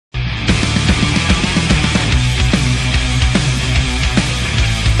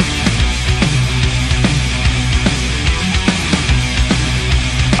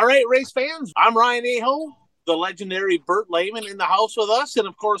race fans. I'm Ryan Aho, the legendary Bert Lehman in the house with us, and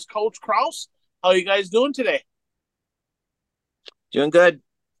of course, Coach Kraus. How are you guys doing today? Doing good.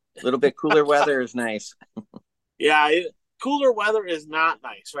 A little bit cooler weather is nice. Yeah, cooler weather is not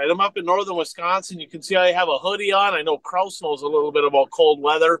nice, right? I'm up in northern Wisconsin. You can see I have a hoodie on. I know Kraus knows a little bit about cold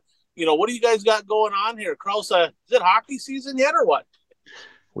weather. What do you guys got going on here? Kraus, is it hockey season yet or what?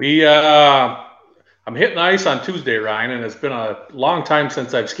 I'm hitting ice on Tuesday, Ryan, and it's been a long time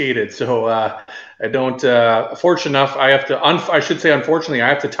since I've skated. So I don't. Fortunate enough, I have to. I should say, unfortunately, I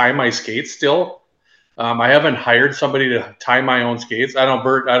have to tie my skates still. I haven't hired somebody to tie my own skates. I don't,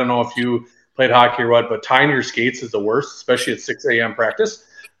 Bert. I don't know if you played hockey or what, but tying your skates is the worst, especially at 6 a.m. practice.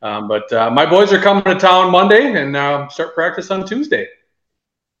 But my boys are coming to town Monday and start practice on Tuesday.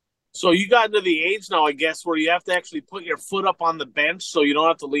 So you got into the age now, I guess, where you have to actually put your foot up on the bench so you don't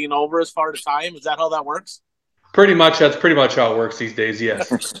have to lean over as far to time. Is that how that works? Pretty much. That's pretty much how it works these days,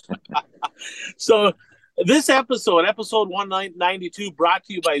 yes. So this episode 192, brought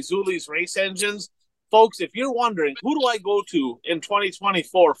to you by Zeuli's Race Engines. Folks, if you're wondering, who do I go to in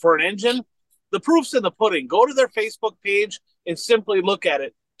 2024 for an engine? The proof's in the pudding. Go to their Facebook page and simply look at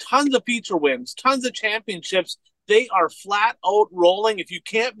it. Tons of feature wins, tons of championships. They are flat out rolling. If you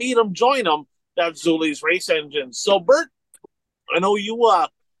can't beat them, join them. That's Zeuli's Race Engines. So, Bert, I know you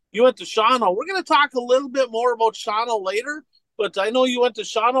went to Shawano. We're going to talk a little bit more about Shawano later, but I know you went to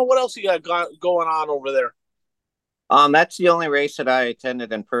Shawano. What else you got going on over there? That's the only race that I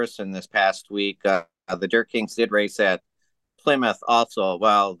attended in person this past week. The Dirt Kings did race at Plymouth also.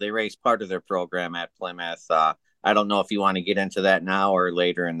 Well, they raced part of their program at Plymouth. I don't know if you want to get into that now or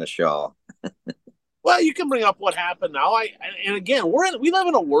later in the show. Well, you can bring up what happened now. And again, we live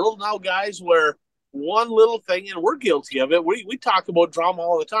in a world now, guys, where one little thing, and we're guilty of it. We talk about drama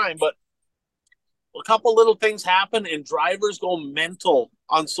all the time, but a couple little things happen, and drivers go mental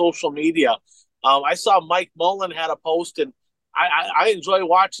on social media. I saw Mike Mullen had a post, and I enjoy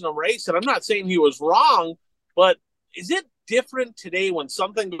watching him race. And I'm not saying he was wrong, but is it different today when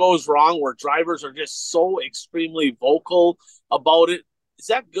something goes wrong where drivers are just so extremely vocal about it? Is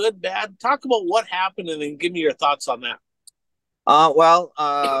that good, bad? Talk about what happened and then give me your thoughts on that.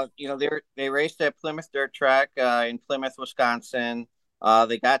 They raced at Plymouth Dirt Track in Plymouth, Wisconsin.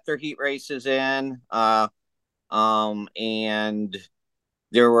 They got their heat races in, and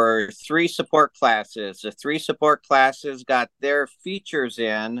there were 3 support classes. The 3 support classes got their features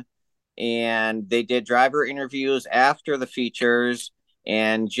in, and they did driver interviews after the features.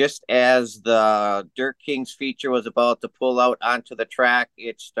 And just as the Dirt Kings feature was about to pull out onto the track,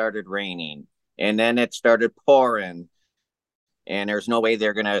 it started raining. And then it started pouring. And there's no way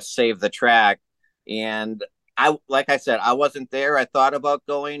they're going to save the track. And like I said, I wasn't there. I thought about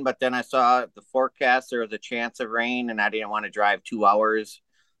going, but then I saw the forecast. There was a chance of rain, and I didn't want to drive 2 hours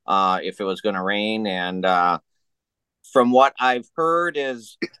if it was going to rain. And from what I've heard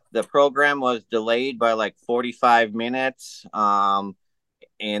is the program was delayed by like 45 minutes.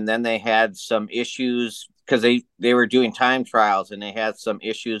 And then they had some issues because they were doing time trials, and they had some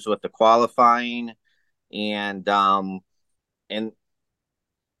issues with the qualifying. And I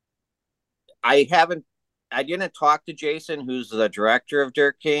didn't talk to Jason, who's the director of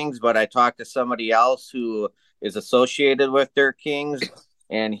Dirt Kings, but I talked to somebody else who is associated with Dirt Kings.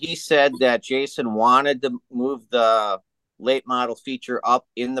 And he said that Jason wanted to move the late model feature up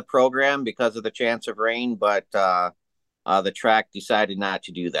in the program because of the chance of rain, but the track decided not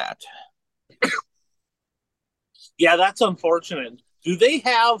to do that. Yeah, that's unfortunate. Do they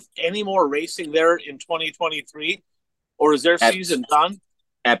have any more racing there in 2023, or is their season done?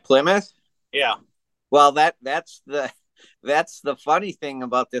 At Plymouth? Yeah. Well, that's the funny thing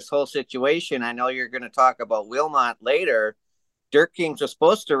about this whole situation. I know you're going to talk about Wilmot later. Dirt Kings was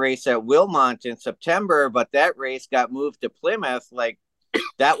supposed to race at Wilmot in September, but that race got moved to Plymouth. Like,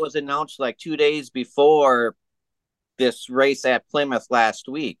 that was announced like 2 days before this race at Plymouth last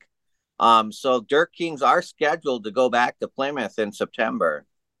week. So Dirt Kings are scheduled to go back to Plymouth in September.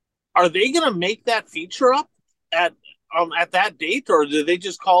 Are they going to make that feature up at that date, or do they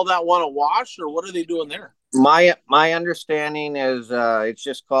just call that one a wash, or what are they doing there? My understanding is it's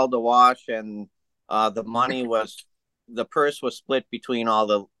just called a wash, and the purse was split between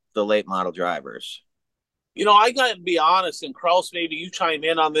all the late model drivers. I got to be honest, and Kraus, maybe you chime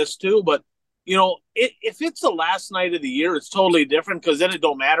in on this too, but if it's the last night of the year, it's totally different because then it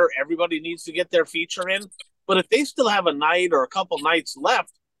don't matter. Everybody needs to get their feature in. But if they still have a night or a couple nights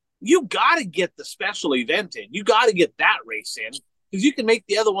left, you got to get the special event in. You got to get that race in because you can make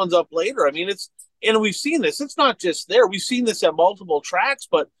the other ones up later. I mean, and we've seen this. It's not just there. We've seen this at multiple tracks.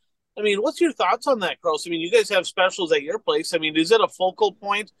 But, I mean, what's your thoughts on that, Kraus? I mean, you guys have specials at your place. I mean, is it a focal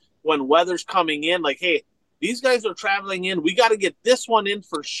point when weather's coming in, like, hey, these guys are traveling in. We got to get this one in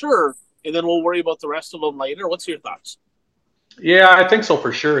for sure, and then we'll worry about the rest of them later. What's your thoughts? Yeah, I think so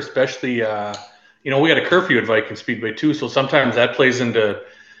for sure. Especially, we got a curfew at Viking Speedway too, so sometimes that plays into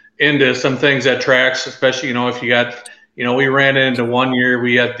some things at tracks. Especially, if you got, we ran into one year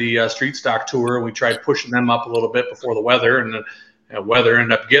we had the street stock tour, and we tried pushing them up a little bit before the weather, and the weather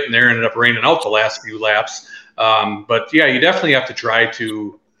ended up getting there, ended up raining out the last few laps. But yeah, you definitely have to try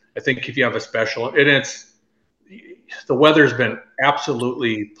to. I think if you have a special, and the weather's been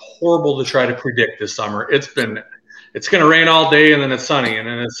absolutely horrible to try to predict this summer. It's going to rain all day, and then it's sunny, and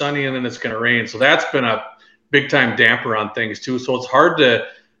then it's sunny, and then it's going to rain. So that's been a big time damper on things too. So it's hard to.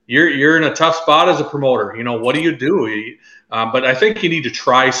 You're in a tough spot as a promoter. What do you do? But I think you need to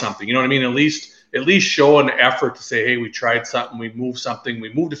try something. You know what I mean? At least show an effort to say, hey, we tried something, we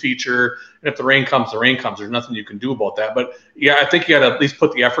moved a feature, and if the rain comes, the rain comes. There's nothing you can do about that. But yeah, I think you got to at least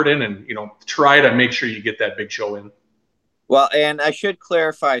put the effort in and try to make sure you get that big show in. Well, and I should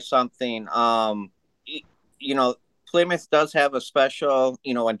clarify something. Plymouth does have a special,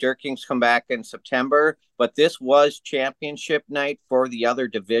 when Dirt Kings come back in September, but this was championship night for the other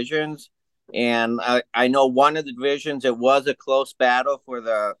divisions. And I know one of the divisions, it was a close battle for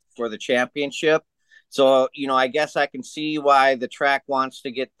the championship. So, I guess I can see why the track wants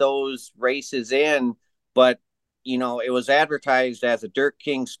to get those races in, but it was advertised as a Dirt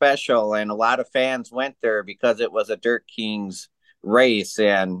King special, and a lot of fans went there because it was a Dirt Kings race,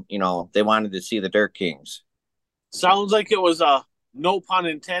 and they wanted to see the Dirt Kings. Sounds like it was a, no pun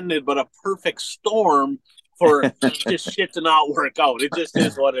intended, but a perfect storm for just shit to not work out. It just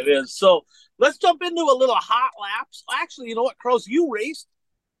is what it is. So let's jump into a little hot laps. Actually, you know what, Crows, you raced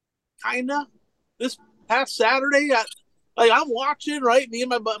kinda this past Saturday. I'm watching, right? Me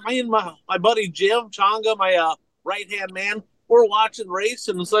and my buddy Jim Changa, my right hand man, we're watching race,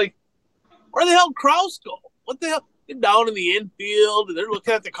 and it's like, where the hell Kraus go? What the hell? Get down in the infield, and they're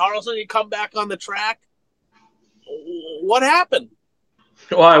looking at the cars, and you come back on the track. What happened?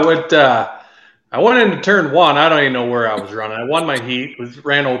 Well, I went into turn one. I don't even know where I was running. I won my heat,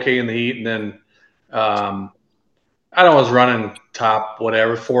 ran okay in the heat, and then I was running top,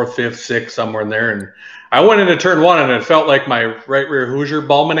 whatever, fourth, fifth, sixth, somewhere in there. And I went into turn one, and it felt like my right rear Hoosier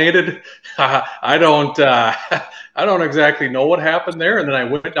bulminated. I don't exactly know what happened there. And then I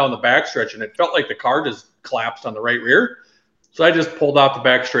went down the backstretch, and it felt like the car just collapsed on the right rear. So I just pulled out the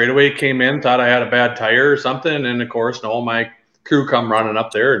back straightaway, came in, thought I had a bad tire or something. And of course, no, my crew come running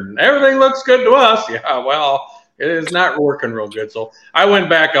up there, and everything looks good to us. Yeah, well, it is not working real good. So I went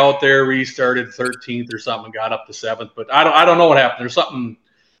back out there, restarted 13th or something, and got up to 7th. But I don't know what happened. There's something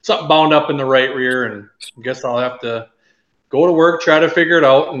bound up in the right rear, and I guess I'll have to go to work, try to figure it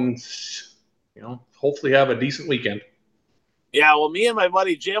out, and hopefully have a decent weekend. Yeah, well, me and my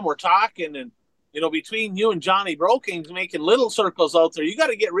buddy Jim were talking, and between you and Johnny Brokings making little circles out there, you got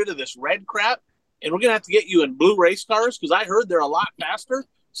to get rid of this red crap, and we're going to have to get you in blue race cars because I heard they're a lot faster.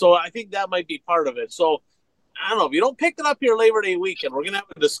 So I think that might be part of it. So I don't know. If you don't pick it up here Labor Day weekend, we're going to have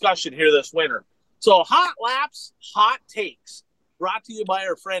a discussion here this winter. So hot laps, hot takes, brought to you by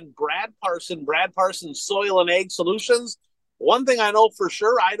our friend Brad Parsons Soil and Ag Solutions. One thing I know for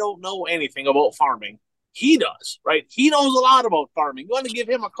sure, I don't know anything about farming. He does, right? He knows a lot about farming. You want to give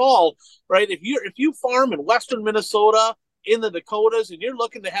him a call, right? If you farm in Western Minnesota, in the Dakotas, and you're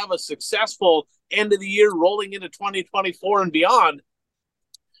looking to have a successful end of the year rolling into 2024 and beyond,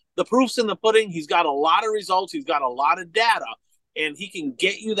 the proof's in the pudding. He's got a lot of results. He's got a lot of data, and he can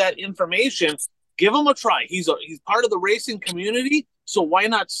get you that information. Give him a try. He's part of the racing community, so why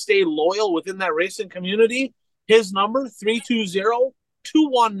not stay loyal within that racing community? His number,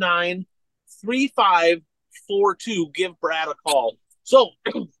 320-219-3542. Give Brad a call. So,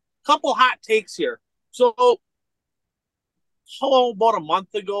 couple hot takes here. So, about a month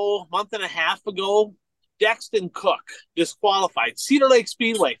and a half ago, Dexton Cook disqualified. Cedar Lake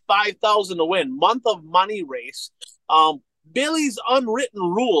Speedway, $5,000 to win. Month of money race. Billy's unwritten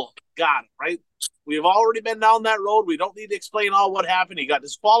rule got it, right? We've already been down that road. We don't need to explain all what happened. He got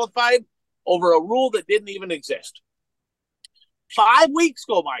disqualified over a rule that didn't even exist. 5 weeks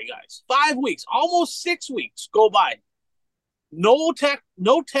go by, guys. 5 weeks, almost 6 weeks go by. No tech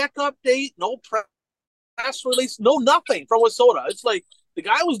update, no press release, no nothing from Wissota. It's like the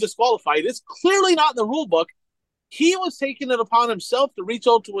guy was disqualified. It's clearly not in the rule book. He was taking it upon himself to reach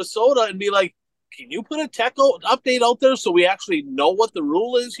out to Wissota and be like, can you put a tech update out there so we actually know what the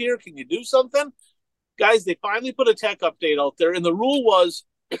rule is here? Can you do something? Guys, they finally put a tech update out there, and the rule was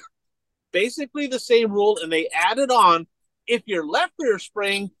basically the same rule, and they added on, if your left rear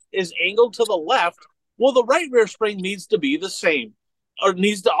spring is angled to the left, well, the right rear spring needs to be the same. or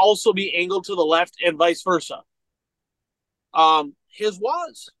needs to also be angled to the left and vice versa. His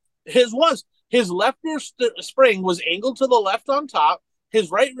left rear spring was angled to the left on top. His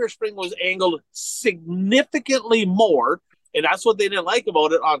right rear spring was angled significantly more, and that's what they didn't like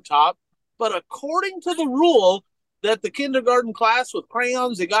about it on top. But according to the rule that the kindergarten class with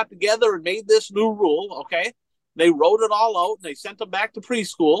crayons, they got together and made this new rule, okay? They wrote it all out and they sent them back to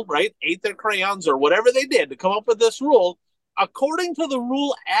preschool, right? Ate their crayons or whatever they did to come up with this rule. According to the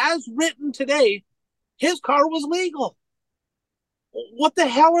rule as written today, his car was legal. What the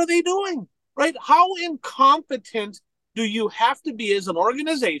hell are they doing? Right? How incompetent do you have to be as an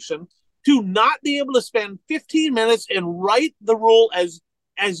organization to not be able to spend 15 minutes and write the rule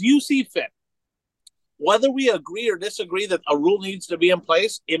as you see fit? Whether we agree or disagree that a rule needs to be in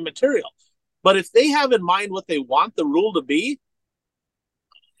place, immaterial. But if they have in mind what they want the rule to be,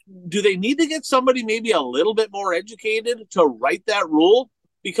 do they need to get somebody maybe a little bit more educated to write that rule?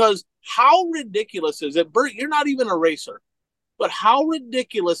 Because how ridiculous is it? Bert, you're not even a racer. But how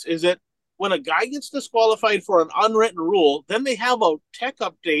ridiculous is it when a guy gets disqualified for an unwritten rule, then they have a tech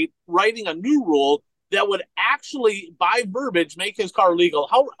update writing a new rule that would actually, by verbiage, make his car legal?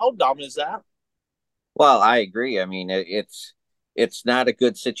 How dumb is that? Well, I agree. I mean, it's not a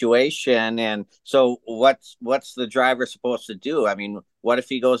good situation. And so what's the driver supposed to do? I mean, what if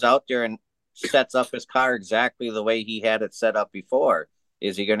he goes out there and sets up his car exactly the way he had it set up before?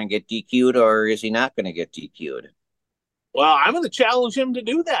 Is he going to get DQ'd or is he not going to get DQ'd? Well, I'm going to challenge him to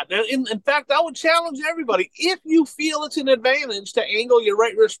do that. In fact, I would challenge everybody. If you feel it's an advantage to angle your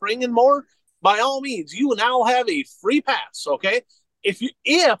right rear spring and more, by all means, you now have a free pass. Okay, if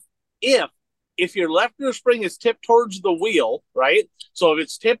your left rear spring is tipped towards the wheel, right? So if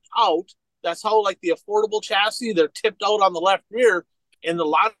it's tipped out, that's how like the affordable chassis, they're tipped out on the left rear, and a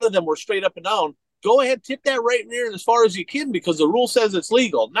lot of them were straight up and down. Go ahead, tip that right rear as far as you can because the rule says it's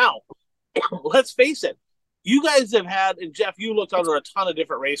legal. Now, let's face it. You guys have had, and Jeff, you looked under a ton of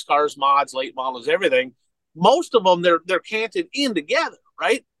different race cars, mods, late models, everything. Most of them, they're canted in together,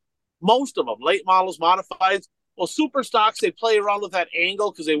 right? Most of them, late models, modifieds. Well, super stocks, they play around with that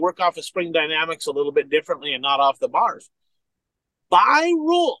angle because they work off of spring dynamics a little bit differently and not off the bars. By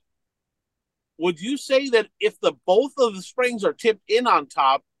rule, would you say that if both of the springs are tipped in on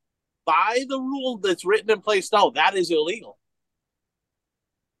top, by the rule that's written in place now, that is illegal?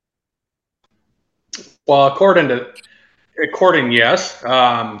 Well, according, yes.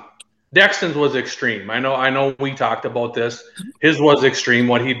 Dexton's was extreme. I know. We talked about this. His was extreme.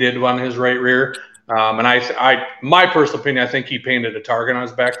 What he did on his right rear, and my personal opinion, I think he painted a target on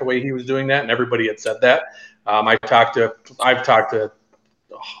his back the way he was doing that, and everybody had said that. I've talked to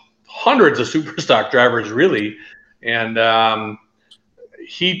hundreds of super stock drivers, really, and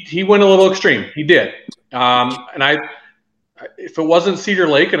he went a little extreme. He did, and if it wasn't Cedar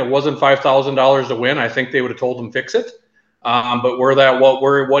Lake and it wasn't $5,000 to win, I think they would have told him fix it. But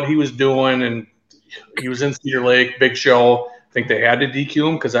what he was doing, and he was in Cedar Lake, big show. I think they had to DQ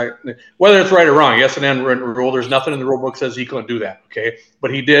him because whether it's right or wrong, yes, an end rule. There's nothing in the rule book says he couldn't do that. Okay,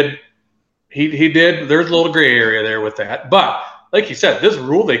 but he did. He did. There's a little gray area there with that. But like you said, this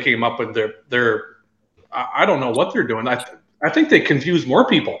rule they came up with, I don't know what they're doing. I think they confuse more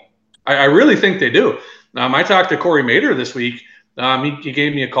people. I really think they do. I talked to Corey Mader this week. He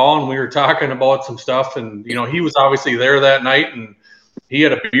gave me a call and we were talking about some stuff. And, he was obviously there that night and he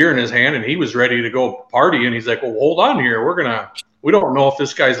had a beer in his hand and he was ready to go party. And he's like, well, hold on here. We don't know if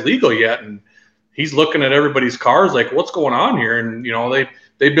this guy's legal yet. And he's looking at everybody's cars like, what's going on here? And,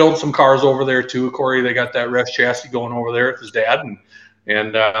 they build some cars over there too. Corey, they got that Ref chassis going over there with his dad.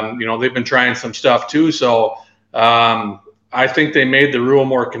 And they've been trying some stuff too. So I think they made the rule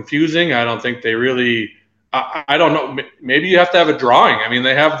more confusing. I don't think they really – I don't know. Maybe you have to have a drawing. I mean,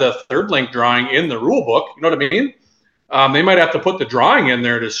 they have the third link drawing in the rule book. You know what I mean? They might have to put the drawing in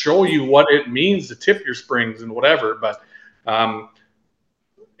there to show you what it means to tip your springs and whatever. But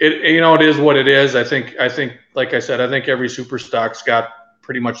it is what it is. I think, like I said, I think every super stock's got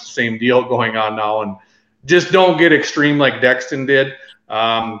pretty much the same deal going on now, and just don't get extreme like Dexton did.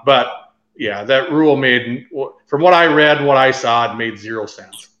 But yeah, that rule made, from what I read and what I saw, it made zero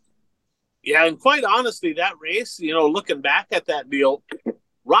sense. Yeah, and quite honestly, that race, looking back at that deal,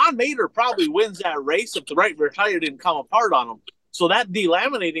 Ron Mader probably wins that race if the right rear tire didn't come apart on him. So that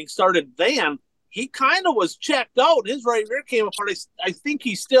delaminating started then. He kind of was checked out. His right rear came apart. I think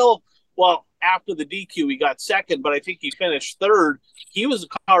he still, after the DQ, he got second, but I think he finished third. He was a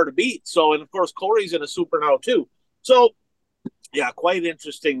car to beat. So, and of course, Corey's in a super now too. So, yeah, quite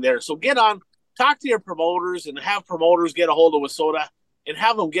interesting there. So get on, talk to your promoters and have promoters get a hold of Wasota and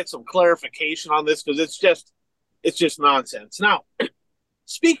have them get some clarification on this because it's just nonsense. Now,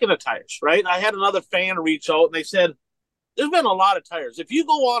 speaking of tires, right? I had another fan reach out and they said, there's been a lot of tires. If you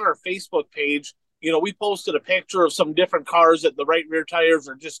go on our Facebook page, we posted a picture of some different cars that the right rear tires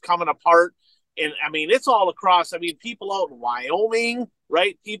are just coming apart. And I mean, it's all across. I mean, people out in Wyoming,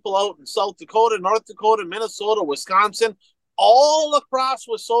 right? People out in South Dakota, North Dakota, Minnesota, Wisconsin, all across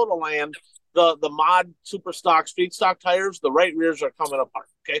Wissota land, the mod super stock, street stock tires, the right rears are coming apart.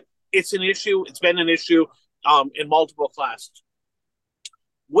 Okay. It's an issue. It's been an issue in multiple classes.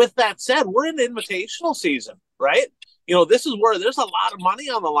 With that said, we're in invitational season, right? This is where there's a lot of money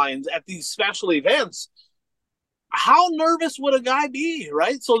on the lines at these special events. How nervous would a guy be,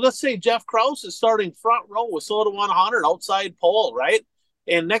 right? So let's say Jeff Krause is starting front row with Wissota 100 outside pole, right?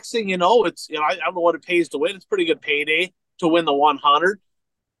 And next thing you know, it's, I don't know what it pays to win. It's pretty good payday to win the 100.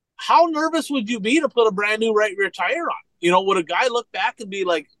 How nervous would you be to put a brand new right rear tire on? Would a guy look back and be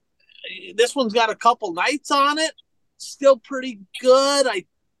like, this one's got a couple nights on it, still pretty good. I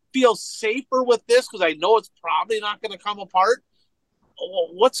feel safer with this because I know it's probably not going to come apart.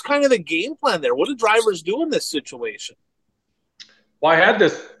 What's kind of the game plan there? What do drivers do in this situation? Well, I had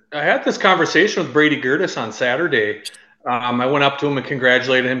this conversation with Brady Gertis on Saturday. I went up to him and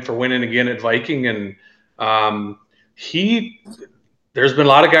congratulated him for winning again at Viking, and there's been a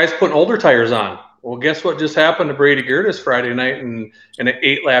lot of guys putting older tires on. Well, guess what just happened to Brady Gertis Friday night in an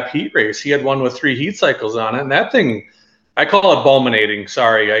 8-lap heat race? He had one with 3 heat cycles on it, and that thing, I call it bulminating.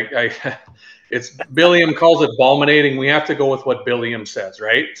 Sorry, it's Billiam calls it bulminating. We have to go with what Billiam says,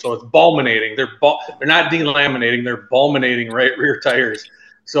 right? So it's bulminating. They're not delaminating. They're bulminating right rear tires.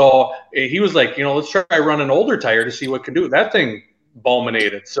 So he was like, let's try run an older tire to see what can do. That thing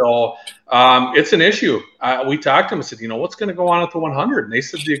bulminated. So it's an issue. We talked to him and said, what's going to go on at the 100? And they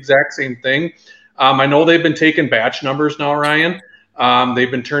said the exact same thing. I know they've been taking batch numbers now, Ryan.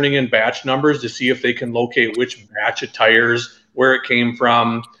 They've been turning in batch numbers to see if they can locate which batch of tires, where it came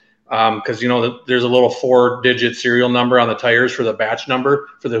from. Because there's a little 4-digit serial number on the tires for the batch number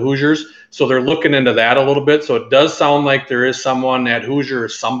for the Hoosiers. So they're looking into that a little bit. So it does sound like there is someone at Hoosier or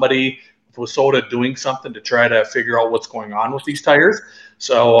somebody with Wissota doing something to try to figure out what's going on with these tires.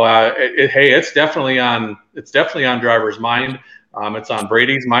 So it's definitely on drivers' mind. It's on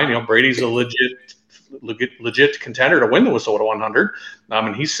Brady's mind. Brady's a legit contender to win the Wissota 100.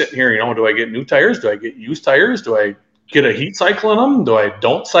 And he's sitting here, do I get new tires? Do I get used tires? Do I get a heat cycle in them? Do I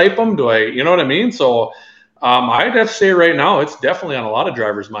don't sipe them? Do I, you know what I mean? So I'd have to say right now, it's definitely on a lot of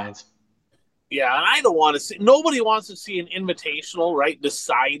drivers' minds. Yeah, and I don't want to see, nobody wants to see an invitational, right,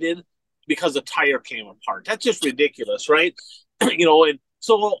 decided because a tire came apart. That's just ridiculous, right? And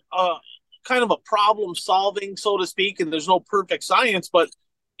so kind of a problem solving, so to speak, and there's no perfect science, but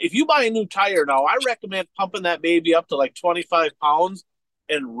if you buy a new tire now, I recommend pumping that baby up to like 25 pounds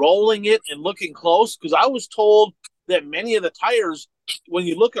and rolling it and looking close, because I was told that many of the tires, when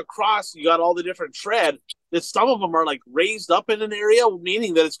you look across, you got all the different tread, that some of them are like raised up in an area,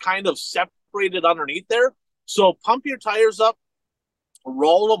 meaning that it's kind of separated underneath there. So pump your tires up,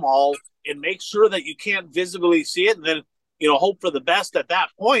 roll them all, and make sure that you can't visibly see it. And then, hope for the best at that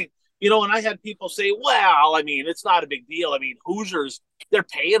point. And I had people say, well, I mean, it's not a big deal. I mean, Hoosiers, they're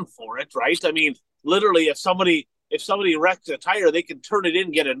paying for it, right? I mean, literally, if somebody wrecks a tire, they can turn it in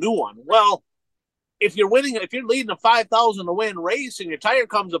and get a new one. Well, if you're leading a 5,000 to win race and your tire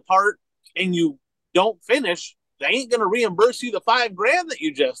comes apart and you don't finish, they ain't going to reimburse you the $5,000 that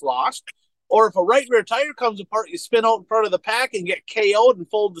you just lost. Or if a right rear tire comes apart, you spin out in front of the pack and get KO'd and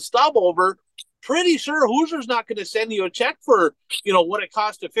fold the stub over. Pretty sure Hoosier's not going to send you a check for, what it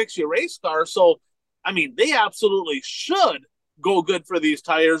costs to fix your race car. So, I mean, they absolutely should go good for these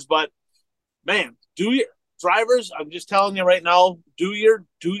tires. But, man, drivers, I'm just telling you right now, do your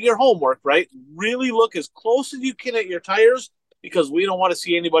homework, right? Really look as close as you can at your tires, because we don't want to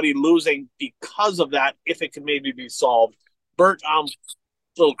see anybody losing because of that if it can maybe be solved. Bert,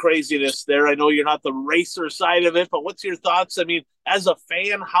 little craziness there. I know you're not the racer side of it, but what's your thoughts? I mean, as a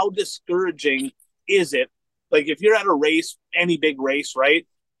fan, how discouraging is it? Like if you're at a race, any big race, right?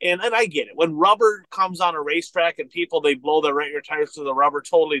 And I get it. When rubber comes on a racetrack and they blow their right rear tires to the rubber,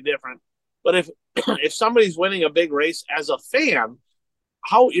 totally different. But if somebody's winning a big race as a fan,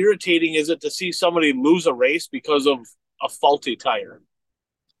 how irritating is it to see somebody lose a race because of a faulty tire?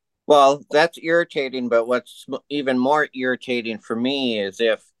 Well, that's irritating, but what's even more irritating for me is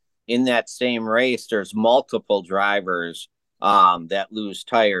if in that same race there's multiple drivers that lose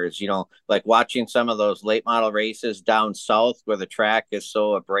tires, like watching some of those late model races down south where the track is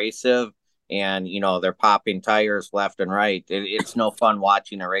so abrasive and, they're popping tires left and right. It's no fun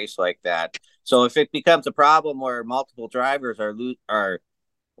watching a race like that. So if it becomes a problem where multiple drivers are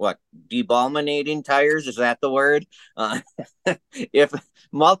what, debulminating tires? Is that the word? If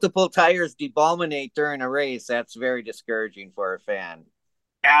multiple tires debulminate during a race, that's very discouraging for a fan.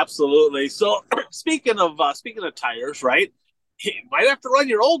 Absolutely. So speaking of tires, right? You might have to run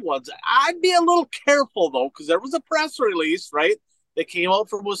your old ones. I'd be a little careful though, because there was a press release, right, that came out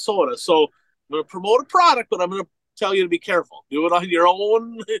from Wasota. So I'm going to promote a product, but I'm going to tell you to be careful. Do it on your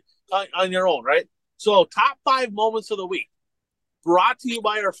own, right? So top 5 moments of the week, brought to you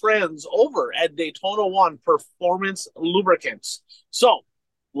by our friends over at Daytona One Performance Lubricants. So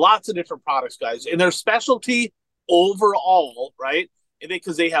lots of different products, guys, and their specialty overall, right?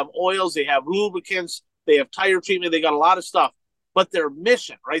 Because they have oils, they have lubricants, they have tire treatment, they got a lot of stuff. But their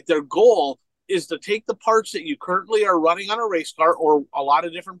mission, right, their goal is to take the parts that you currently are running on a race car or a lot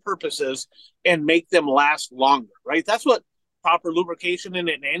of different purposes and make them last longer, right? That's what proper lubrication in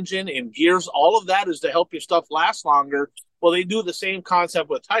an engine and gears, all of that is to help your stuff last longer. Well, they do the same concept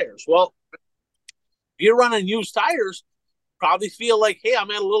with tires. Well, if you're running used tires, probably feel like, hey,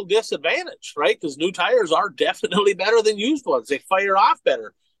 I'm at a little disadvantage, right? Because new tires are definitely better than used ones. They fire off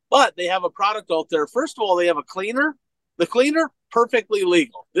better. But they have a product out there. First of all, they have a cleaner. The cleaner, perfectly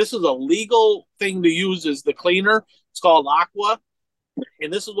legal. This is a legal thing to use is the cleaner. It's called Aqua.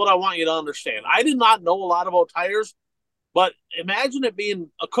 And this is what I want you to understand. I did not know a lot about tires, but imagine it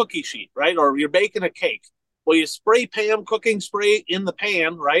being a cookie sheet, right? Or you're baking a cake. Well, you spray Pam cooking spray in the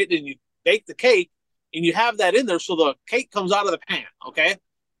pan, right? And you bake the cake and you have that in there so the cake comes out of the pan, okay?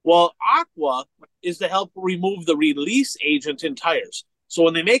 Well, Aqua is to help remove the release agent in tires. So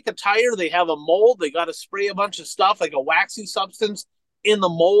when they make a tire, they have a mold. They got to spray a bunch of stuff like a waxy substance in the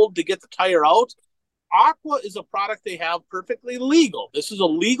mold to get the tire out. Aqua is a product they have perfectly legal. This is a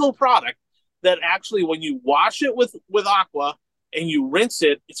legal product that actually when you wash it with Aqua and you rinse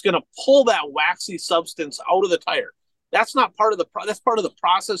it, it's going to pull that waxy substance out of the tire. That's not part of that's part of the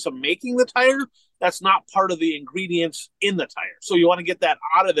process of making the tire. That's not part of the ingredients in the tire. So you want to get that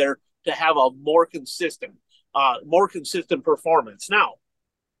out of there to have a more consistent performance. Now,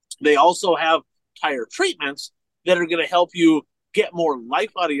 they also have tire treatments that are going to help you get more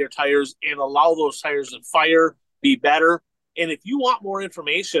life out of your tires and allow those tires to fire, be better. And if you want more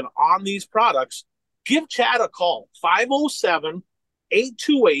information on these products, give Chad a call,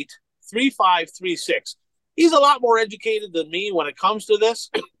 507-828-3536. He's a lot more educated than me when it comes to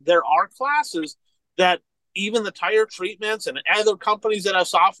this. There are classes that even the tire treatments and other companies that have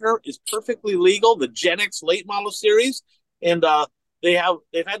softener is perfectly legal, the Gen X late model series. And they've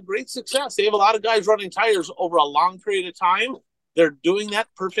had great success. They have a lot of guys running tires over a long period of time. They're doing that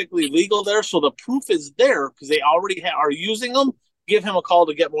perfectly legal there. So the proof is there because they already are using them. Give him a call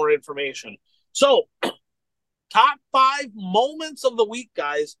to get more information. So top 5 moments of the week,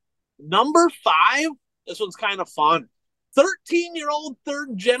 guys. Number 5, this one's kind of fun. 13-year-old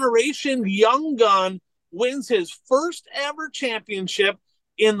third generation young gun wins his first ever championship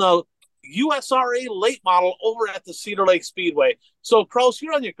in the USRA late model over at the Cedar Lake Speedway. So, Kraus,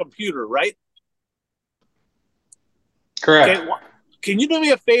 you're on your computer, right? Correct. Okay, can you do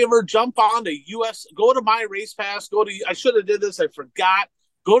me a favor? Jump on to go to My Race Pass. I should have did this. I forgot.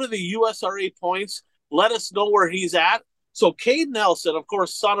 Go to the USRA points. Let us know where he's at. So Cade Nelson, of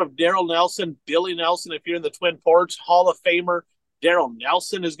course, son of Daryl Nelson, Billy Nelson, if you're in the Twin Ports, Hall of Famer. Daryl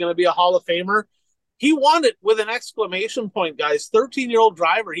Nelson is going to be a Hall of Famer. He won it with an exclamation point, guys. 13-year-old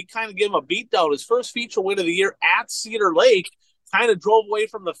driver. He kind of gave him a beatdown. His first feature win of the year at Cedar Lake. Kind of drove away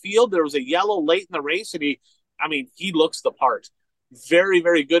from the field. There was a yellow late in the race, and he looks the part. Very,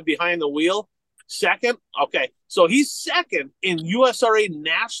 very good behind the wheel. Second, okay, so he's second in USRA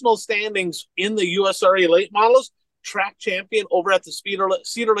national standings in the USRA late models. Track champion over at the Cedar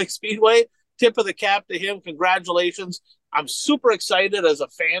Lake Speedway. Tip of the cap to him. Congratulations. I'm super excited as a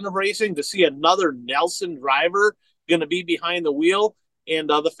fan of racing to see another Nelson driver going to be behind the wheel. And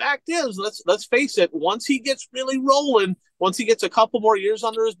the fact is, let's face it, once he gets really rolling, once he gets a couple more years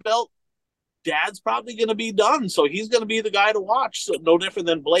under his belt, Dad's probably going to be done. So he's going to be the guy to watch. So no different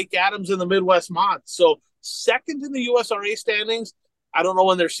than Blake Adams in the Midwest Mod. So second in the USRA standings. I don't know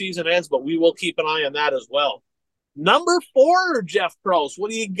when their season ends, but we will keep an eye on that as well. Number 4, Jeff Prost.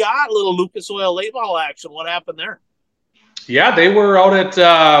 What do you got? Little Lucas Oil late model action. What happened there? Yeah, they were out at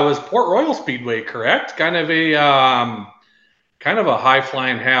was Port Royal Speedway, correct? Kind of a high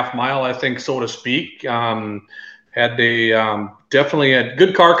flying half mile, I think, so to speak. Definitely had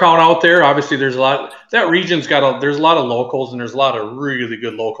good car count out there. Obviously, there's a lot. That region's there's a lot of locals, and there's a lot of really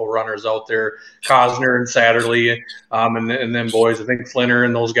good local runners out there. Cosner and Satterley, and then boys. I think Flinner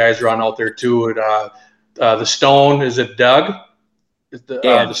and those guys run out there too. The Stone, is it Doug? Is the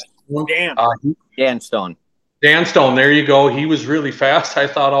Dan. Stone? Dan. Dan Stone. Dan Stone, there you go. He was really fast, I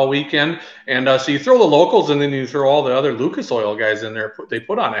thought, all weekend. And so you throw the locals and then you throw all the other Lucas Oil guys in there. They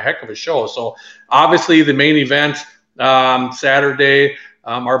put on a heck of a show. So obviously the main event Saturday,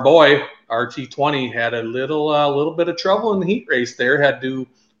 our boy RT20 had a little bit of trouble in the heat race there. Had to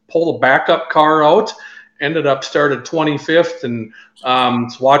pull the backup car out. Ended up started 25th and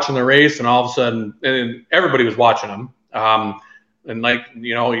was watching the race, and all of a sudden, and everybody was watching him. And like,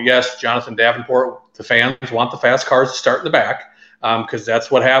 yes, Jonathan Davenport, the fans want the fast cars to start in the back because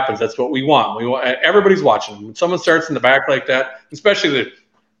that's what happens. That's what we want. Everybody's watching. When someone starts in the back like that, especially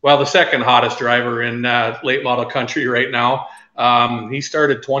the second hottest driver in late model country right now, he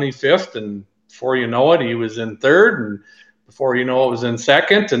started 25th, and before you know it, he was in third, and before you know it, was in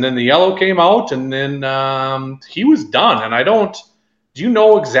second, and then the yellow came out, and then he was done. And do you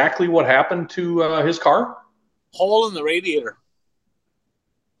know exactly what happened to his car? Hole in the radiator.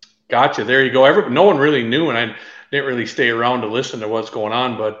 Gotcha. There you go. No one really knew, and I didn't really stay around to listen to what's going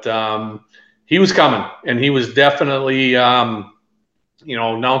on, but he was coming, and he was definitely,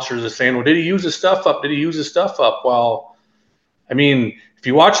 announcers are saying, well, did he use his stuff up? Did he use his stuff up? Well, I mean, if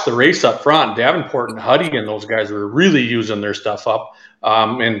you watch the race up front, Davenport and Huddy and those guys were really using their stuff up.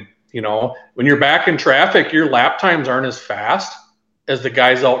 And when you're back in traffic, your lap times aren't as fast as the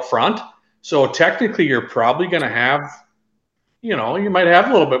guys out front. So technically, you're probably going to have, you might have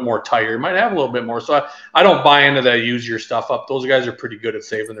a little bit more tire, you might have a little bit more. So I don't buy into that. Use your stuff up. Those guys are pretty good at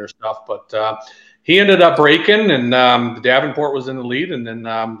saving their stuff. But he ended up breaking, and Davenport was in the lead, and then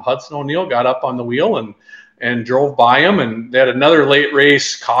Hudson O'Neill got up on the wheel and drove by him, and they had another late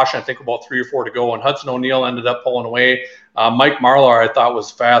race caution, I think about 3 or 4 to go, and Hudson O'Neill ended up pulling away. Mike Marlar, I thought,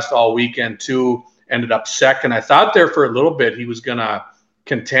 was fast all weekend too, ended up second. I thought there for a little bit he was going to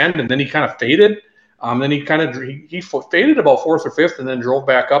contend, and then he kind of faded. Then he faded about 4th or 5th and then drove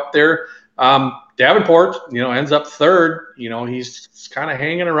back up there. Davenport, ends up third. He's kind of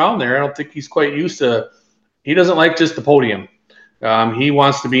hanging around there. I don't think he's quite used to – he doesn't like just the podium. He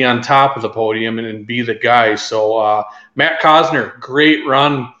wants to be on top of the podium and be the guy. So Matt Cosner, great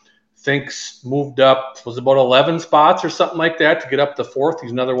run. Thinks moved up, was about 11 spots or something like that to get up to 4th.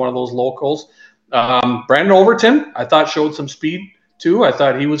 He's another one of those locals. Brandon Overton, I thought, showed some speed too. I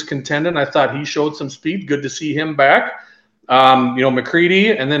thought he was contending. I thought he showed some speed. Good to see him back.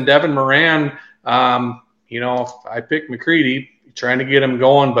 McCready and then Devin Moran. I picked McCready, trying to get him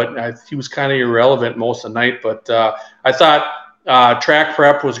going, but he was kind of irrelevant most of the night. But I thought track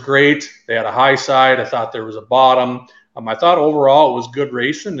prep was great. They had a high side. I thought there was a bottom. I thought overall it was good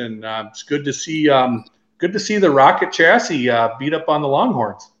racing, and it's good to see the Rocket chassis beat up on the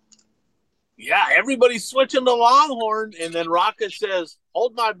Longhorns. Yeah, everybody's switching to Longhorn, and then Rocket says,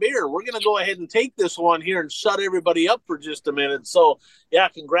 hold my beer. We're going to go ahead and take this one here and shut everybody up for just a minute. So, yeah,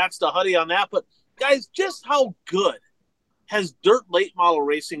 congrats to Huddy on that. But, guys, just how good has dirt late model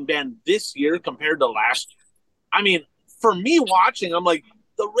racing been this year compared to last year? I mean, for me watching, I'm like,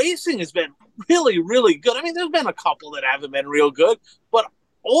 the racing has been really, really good. I mean, there's been a couple that haven't been real good. But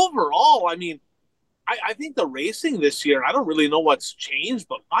overall, I mean, I think the racing this year, I don't really know what's changed,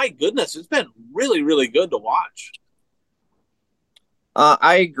 but my goodness, it's been really, really good to watch.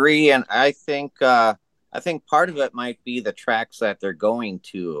 I agree, and I think part of it might be the tracks that they're going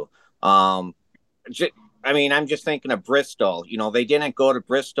to. I'm just thinking of Bristol. They didn't go to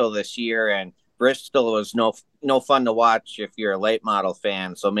Bristol this year, and Bristol was no fun to watch if you're a late model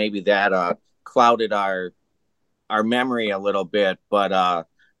fan. So maybe that clouded our memory a little bit,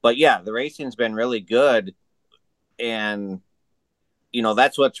 But yeah, the racing's been really good, and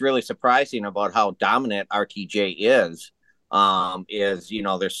that's what's really surprising about how dominant RTJ is.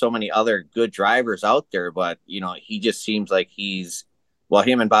 There's so many other good drivers out there, but he just seems like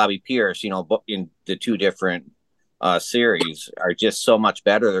him and Bobby Pierce, in the 2 different series are just so much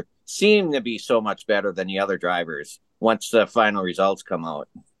better. Seem to be so much better than the other drivers once the final results come out.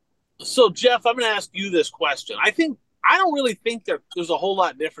 So Jeff, I'm going to ask you this question. I don't really think there's a whole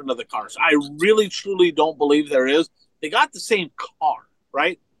lot different of the cars. I really, truly don't believe there is. They got the same car,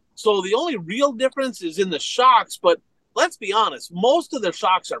 right? So the only real difference is in the shocks, but let's be honest, most of their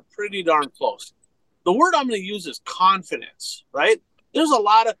shocks are pretty darn close. The word I'm going to use is confidence, right? There's a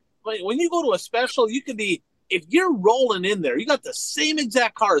lot of, when you go to a special, you could be, if you're rolling in there, you got the same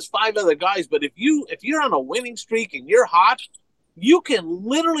exact car as 5 other guys, but if you're on a winning streak and you're hot, you can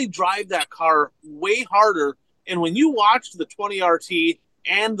literally drive that car way harder. And when you watch the 20 RT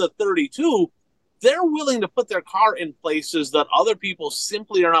and the 32, they're willing to put their car in places that other people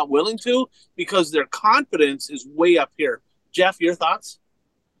simply are not willing to because their confidence is way up here. Jeff, your thoughts?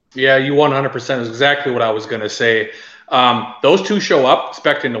 Yeah, you 100% is exactly what I was going to say. Those 2 show up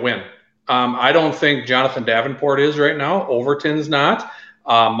expecting to win. I don't think Jonathan Davenport is right now. Overton's not.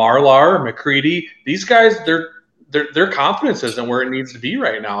 Marlar, McCready, these guys, their confidence isn't where it needs to be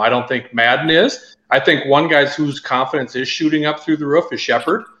right now. I don't think Madden is. I think one guy's whose confidence is shooting up through the roof is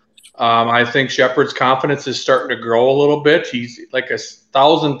Shepard. I think Shepard's confidence is starting to grow a little bit. He's like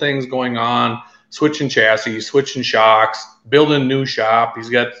 1,000 things going on, switching chassis, switching shocks, building a new shop. He's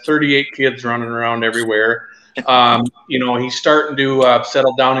got 38 kids running around everywhere. He's starting to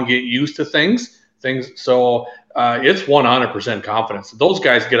settle down and get used to things. So it's 100% confidence. Those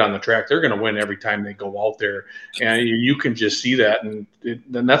guys get on the track, they're going to win every time they go out there, and you can just see that, and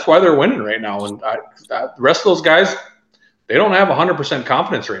that's why they're winning right now. And the rest of those guys, they don't have 100%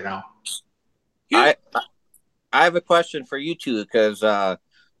 confidence right now. I have a question for you two because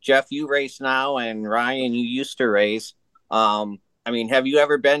Jeff, you race now, and Ryan, you used to race. Have you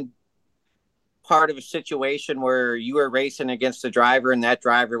ever been part of a situation where you were racing against a driver and that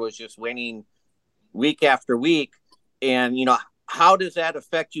driver was just winning week after week? And, how does that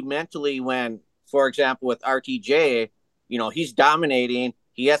affect you mentally when, for example, with RTJ, he's dominating.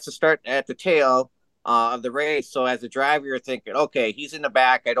 He has to start at the tail of the race. So as a driver, you're thinking, okay, he's in the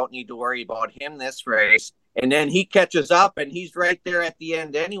back. I don't need to worry about him this race. And then he catches up and he's right there at the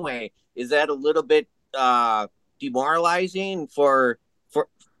end anyway. Is that a little bit demoralizing for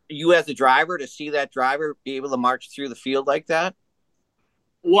you as a driver to see that driver be able to march through the field like that?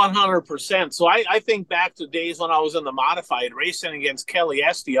 100%. So I think back to days when I was in the modified racing against Kelly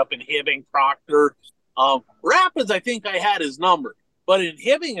Esty up in Hibbing, Proctor. Rapids, I think I had his number. But in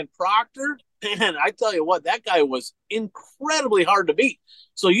Hibbing and Proctor, man, I tell you what, that guy was incredibly hard to beat.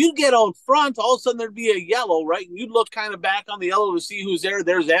 So you'd get out front, all of a sudden there'd be a yellow, right? And you'd look kind of back on the yellow to see who's there.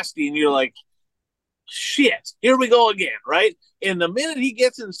 There's Esty, and you're like, shit, here we go again, right? And the minute he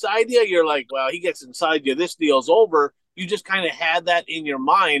gets inside you, you're like, well, he gets inside you, this deal's over. You just kind of had that in your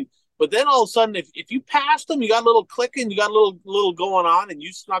mind. But then all of a sudden, if you passed him, you got a little clicking, you got a little going on, and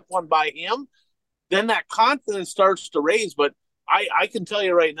you snuck one by him, then that confidence starts to raise. But I can tell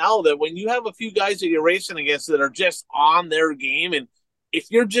you right now that when you have a few guys that you're racing against that are just on their game, and if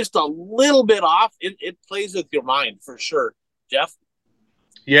you're just a little bit off, it plays with your mind for sure. Jeff?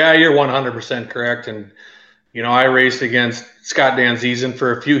 Yeah, you're 100% correct. And, I raced against Scott Danzizen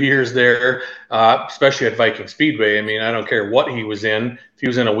for a few years there, especially at Viking Speedway. I don't care what he was in, if he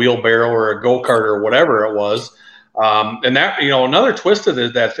was in a wheelbarrow or a go-kart or whatever it was. And that, another twist of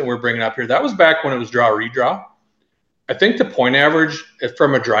that we're bringing up here, that was back when it was draw-redraw. I think the point average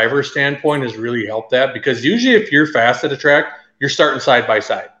from a driver standpoint has really helped that, because usually if you're fast at a track, you're starting side by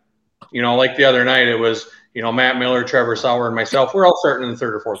side. Like the other night, it was, Matt Miller, Trevor Sauer, and myself, we're all starting in the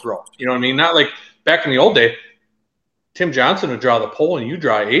third or fourth row. You know what I mean? Not like back in the old day, Tim Johnson would draw the pole and you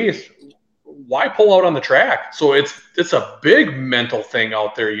draw eighth. Why pull out on the track? So it's a big mental thing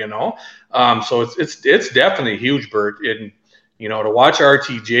out there, So it's definitely huge, Bert. And, to watch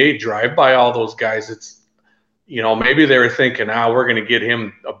RTJ drive by all those guys, it's, maybe they were thinking, we're going to get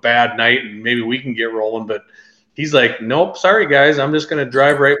him a bad night and maybe we can get rolling. But he's like, nope, sorry, guys. I'm just going to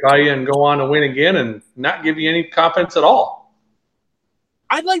drive right by you and go on to win again and not give you any confidence at all.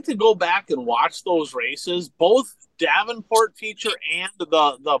 I'd like to go back and watch those races, both Davenport feature and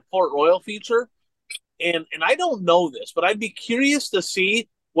the Port Royal feature. And I don't know this, but I'd be curious to see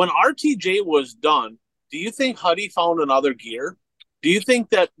when RTJ was done, do you think Huddy found another gear? Do you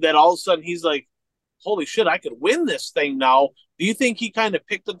think that all of a sudden he's like, holy shit, I could win this thing now? Do you think he kind of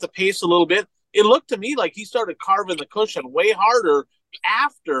picked up the pace a little bit? It looked to me like he started carving the cushion way harder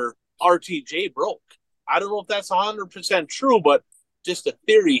after RTJ broke. I don't know if that's 100% true, but just a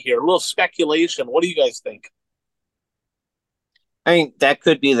theory here, a little speculation. What do you guys think? That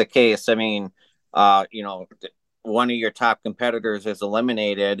could be the case. One of your top competitors is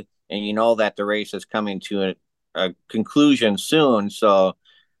eliminated, and that the race is coming to a conclusion soon. So,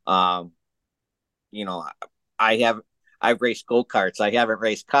 I've raced go-karts. I haven't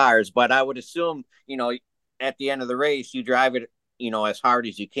raced cars, but I would assume, at the end of the race, you drive it, as hard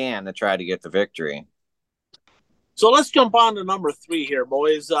as you can to try to get the victory. So let's jump on to number 3 here,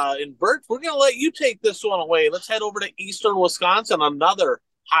 boys. And Bert, we're going to let you take this one away. Let's head over to Eastern Wisconsin, another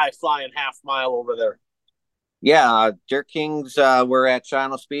high-flying half mile over there. Yeah, Dirt Kings were at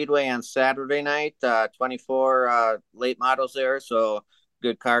Shawano Speedway on Saturday night, 24 late models there, so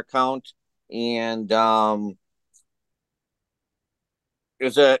good car count. And it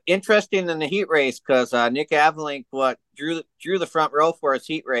was interesting in the heat race because Nick Avalink drew the front row for his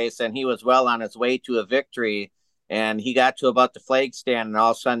heat race, and he was well on his way to a victory. And he got to about the flag stand, and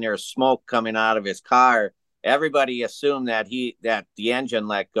all of a sudden there was smoke coming out of his car. Everybody assumed that the engine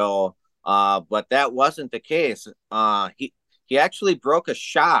let go, but that wasn't the case. He actually broke a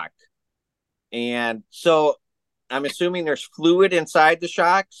shock And so I'm assuming there's fluid inside the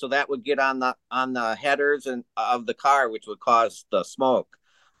shock, so that would get on the headers and of the car, which would cause the smoke.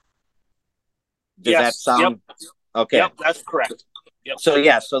 Does that Yes. Yep. sound okay? Yep. That's correct. Yep. So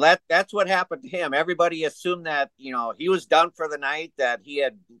yeah, so that's what happened to him. Everybody assumed that he was done for the night, that he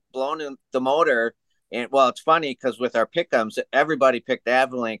had blown in the motor. And well, it's funny because with our pickums, everybody picked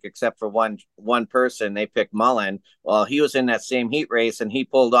Avalink except for one person. They picked Mullen. Well, he was in that same heat race, and he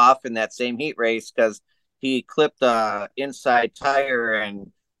pulled off in that same heat race because he clipped the inside tire,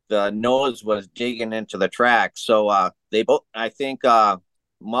 and the nose was digging into the track. So they both, I think,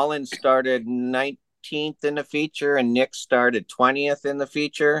 Mullen started 19th in the feature, and Nick started 20th in the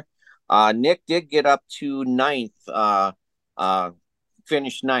feature. Nick did get up to ninth.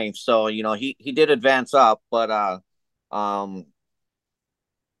 Finished ninth, so he did advance up, but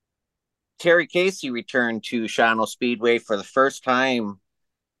Terry Casey returned to Shawano Speedway for the first time.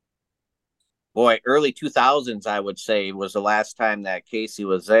 Boy, early 2000s, I would say, was the last time that Casey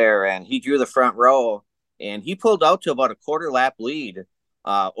was there, and he drew the front row, and he pulled out to about a quarter lap lead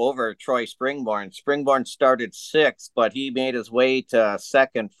over Troy Springborn. Springborn started sixth, but he made his way to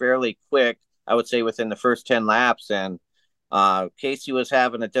second fairly quick, I would say within the first 10 laps, and Casey was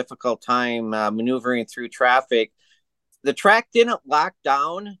having a difficult time maneuvering through traffic. The track didn't lock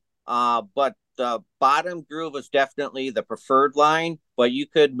down, but the bottom groove was definitely the preferred line, but you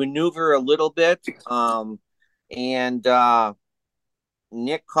could maneuver a little bit. And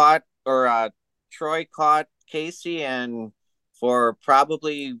Nick caught, or Troy caught Casey, and for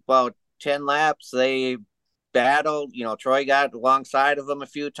probably about 10 laps, they battled. Troy got alongside of them a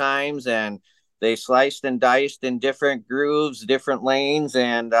few times, and they sliced and diced in different grooves, different lanes,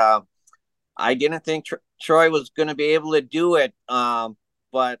 and I didn't think Troy was going to be able to do it,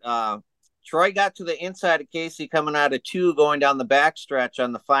 but Troy got to the inside of Casey coming out of two, going down the backstretch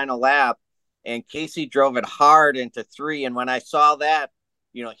on the final lap, and Casey drove it hard into three. And when I saw that,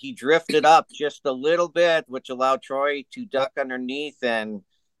 he drifted up just a little bit, which allowed Troy to duck underneath, and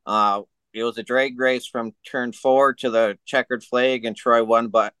it was a drag race from turn 4 to the checkered flag, and Troy won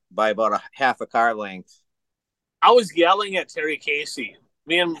by about a half a car length. I was yelling at Terry Casey.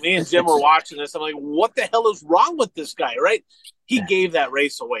 Me and Jim were watching this. I'm like, what the hell is wrong with this guy, right? He gave that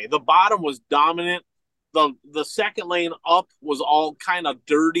race away. The bottom was dominant. The second lane up was all kind of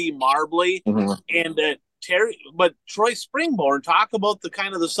dirty, marbly. Mm-hmm. And Troy Springborn, talk about the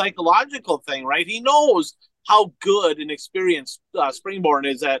kind of the psychological thing, right? He knows how good and experienced Springborn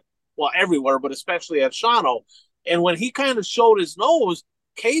is at, well, everywhere, but especially at Shawano. And when he kind of showed his nose,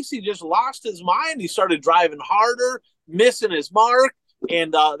 Casey just lost his mind. He started driving harder, missing his mark.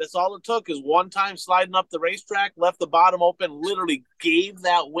 And that's all it took is one time sliding up the racetrack, left the bottom open, literally gave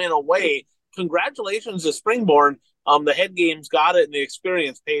that win away. Congratulations to Springborn. The head games got it, and the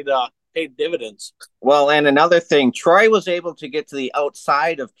experience paid dividends. Well, and another thing, Troy was able to get to the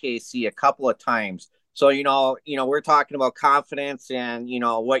outside of Casey a couple of times. So, we're talking about confidence and,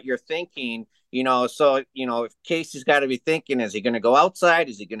 what you're thinking, so, if Casey's got to be thinking, is he going to go outside?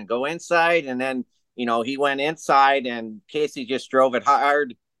 Is he going to go inside? And then, he went inside, and Casey just drove it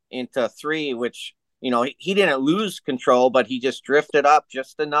hard into three, which, he didn't lose control, but he just drifted up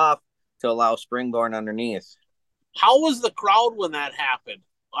just enough to allow Springborn underneath. How was the crowd when that happened?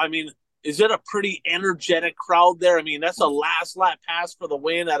 I mean, is it a pretty energetic crowd there? I mean, that's a last lap pass for the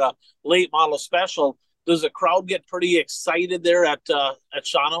win at a late model special. Does the crowd get pretty excited there at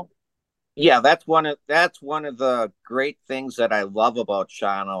Shawano? Yeah, that's one of the great things that I love about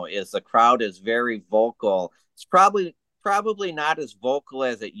Shawano is the crowd is very vocal. It's probably not as vocal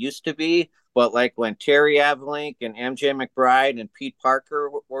as it used to be, but like when Terry Avalink and MJ McBride and Pete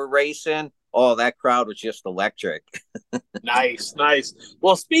Parker were racing, oh, that crowd was just electric. Nice.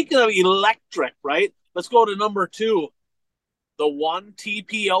 Well, speaking of electric, right? Let's go to number 2. The one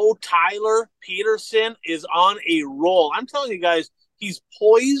TPO, Tyler Peterson, is on a roll. I'm telling you guys, he's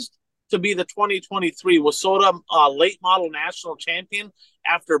poised to be the 2023 WISSOTA late model national champion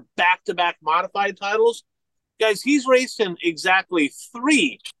after back-to-back modified titles. Guys, he's raced in exactly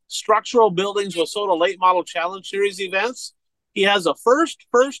 3 structural buildings WISSOTA late model challenge series events. He has a first,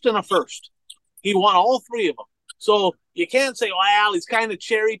 and a first. He won all 3 of them. So you can't say, well, he's kind of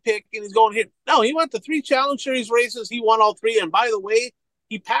cherry picking. He's going here. No, he went to 3 challenge series races. He won all 3. And by the way,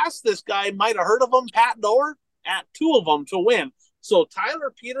 he passed this guy, might have heard of him, Pat Doer, at 2 of them to win. So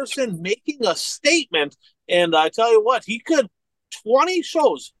Tyler Peterson making a statement. And I tell you what, he could 20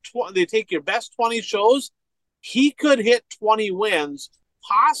 shows. They take your best 20 shows. He could hit 20 wins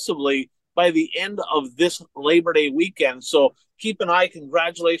possibly by the end of this Labor Day weekend. So keep an eye.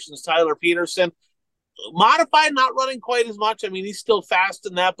 Congratulations, Tyler Peterson. Modified, not running quite as much. I mean, he's still fast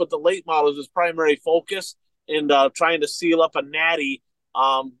in that, but the late model is his primary focus and trying to seal up a natty.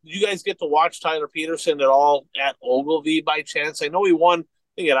 You guys get to watch Tyler Peterson at all at Ogilvy by chance? I know he won, I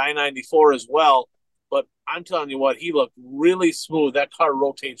think, at I-94 as well, but I'm telling you what, he looked really smooth. That car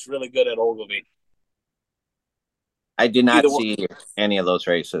rotates really good at Ogilvy. I did not see any of those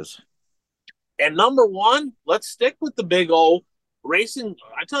races. And number one, let's stick with the Big O racing.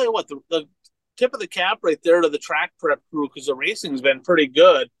 I tell you what, the tip of the cap right there to the track prep crew, because the racing's been pretty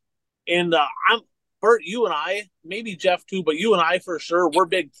good. And I'm Bert, you and I, maybe Jeff too, but you and I for sure, we're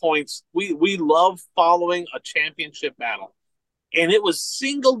big points. We love following a championship battle. And it was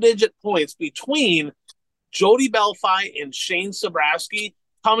single digit points between Jody Belfi and Shane Sabraski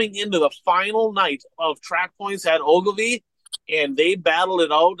coming into the final night of track points at Ogilvy, and they battled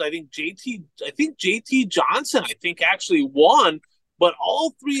it out. I think JT Johnson, actually won, but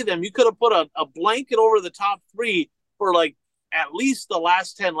all three of them, you could have put a blanket over the top three for like at least the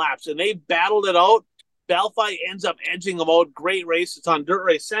last 10 laps, and they battled it out. Belfi ends up edging them out. Great race. It's on Dirt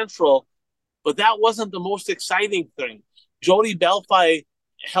Race Central, but that wasn't the most exciting thing. Jody Belfi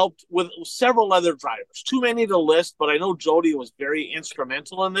helped with several other drivers. Too many to list, but I know Jody was very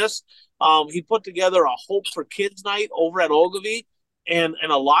instrumental in this. He put together a Hope for Kids night over at Ogilvy, and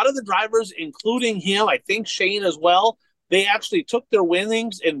a lot of the drivers, including him, I think Shane as well, they actually took their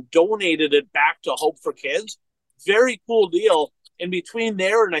winnings and donated it back to Hope for Kids. Very cool deal. In between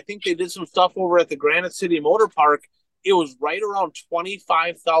there, and I think they did some stuff over at the Granite City Motor Park, it was right around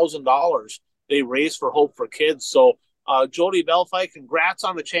 $25,000 they raised for Hope for Kids. So Jody Belfi, congrats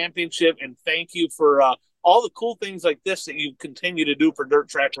on the championship, and thank you for all the cool things like this that you continue to do for dirt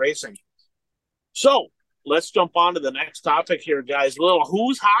track racing. So let's jump on to the next topic here, guys. A little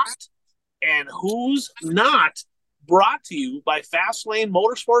who's hot and who's not, brought to you by Fastlane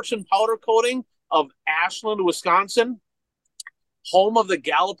Motorsports and Powder Coating of Ashland, Wisconsin, home of the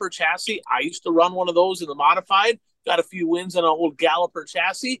Galloper chassis. I used to run one of those in the modified, got a few wins on an old Galloper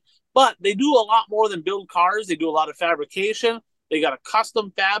chassis, but they do a lot more than build cars. They do a lot of fabrication. They got a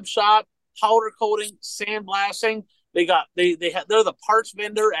custom fab shop, powder coating, sandblasting. They're the parts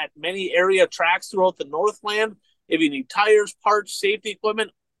vendor at many area tracks throughout the Northland. If you need tires, parts, safety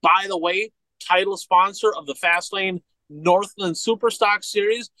equipment, by the way, title sponsor of the Fastlane Northland Superstock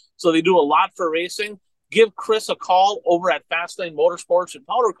Series. So they do a lot for racing. Give Chris a call over at Fastlane Motorsports and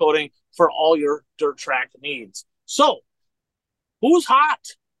Powder Coating for all your dirt track needs. So, who's hot?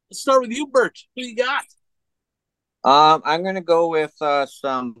 Let's start with you, Bert. Who you got? I'm going to go with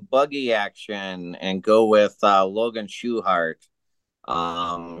some buggy action and go with Logan Schuchart.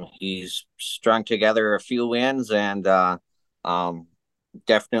 He's strung together a few wins and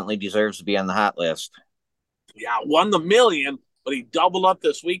definitely deserves to be on the hot list. Yeah, won the million, but he doubled up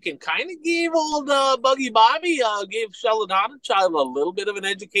this week and kind of gave old Buggy Bobby, gave Sheldon Honenchild a little bit of an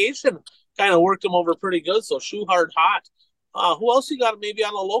education. Kind of worked him over pretty good, so Schuchart hot. Who else you got maybe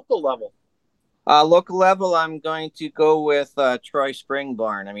on a local level? Local level, I'm going to go with Troy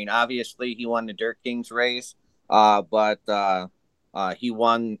Springborn. I mean, obviously he won the Dirt Kings race, but he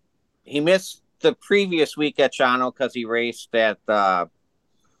won. He missed the previous week at Shawano because he raced at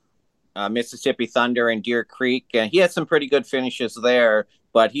Mississippi Thunder and Deer Creek, and he had some pretty good finishes there.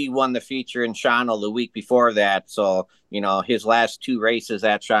 But he won the feature in Shawano the week before that, so his last two races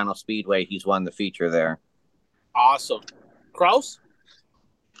at Shawano Speedway, he's won the feature there. Awesome, Kraus.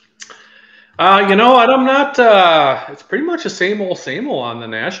 I'm not. It's pretty much the same old on the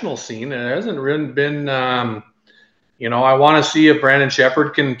national scene. It hasn't really been. I want to see if Brandon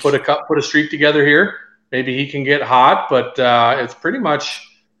Shepard can put a streak together here. Maybe he can get hot, but it's pretty much.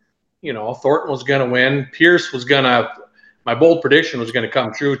 Thornton was going to win. Pierce was going to. My bold prediction was going to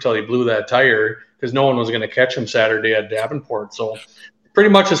come true until he blew that tire because no one was going to catch him Saturday at Davenport. So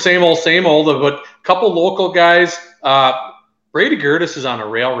pretty much the same old. But a couple local guys. Brady Gertis is on a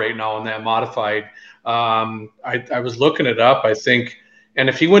rail right now in that modified. I was looking it up, I think, and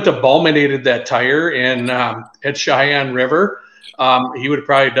if he went to Balminated that tire in at Cheyenne River, he would have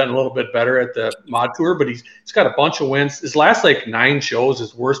probably done a little bit better at the mod tour, but he's got a bunch of wins. His last 9 shows,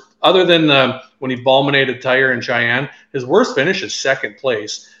 his worst, other than when he Balminated tire in Cheyenne, his worst finish is second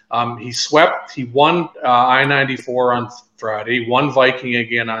place. He won I-94 on Friday, won Viking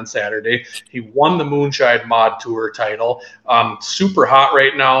again on Saturday. He won the Moonshine Mod Tour title. Super hot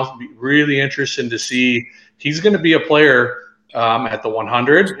right now. Really interesting to see. He's going to be a player at the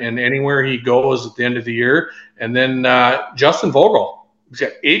 100 and anywhere he goes at the end of the year. And then Justin Vogel, he's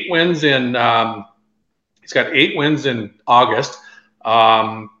got 8 wins in. He's got 8 wins in August.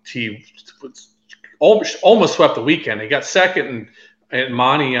 He almost swept the weekend. He got second at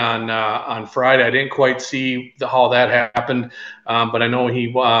Monty on Friday. I didn't quite see how that happened, but I know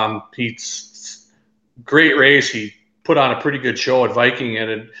he's great race. He put on a pretty good show at Viking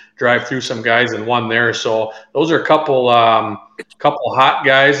and drive through some guys and won there. So those are a couple hot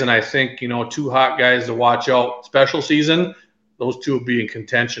guys, and I think two hot guys to watch out. Special season, those two will be in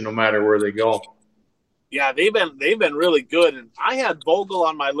contention no matter where they go. Yeah, they've been really good, and I had Vogel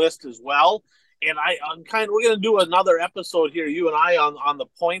on my list as well. And we're going to do another episode here, you and I, on the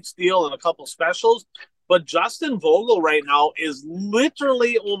points deal and a couple specials. But Justin Vogel right now is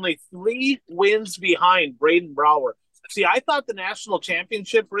literally only 3 wins behind Braden Brower. See, I thought the national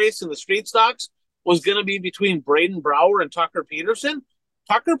championship race in the street stocks was going to be between Braden Brower and Tucker Peterson.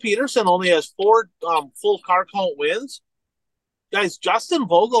 Tucker Peterson only has 4 full car count wins. Guys, Justin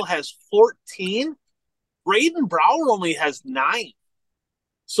Vogel has 14. Braden Brower only has 9.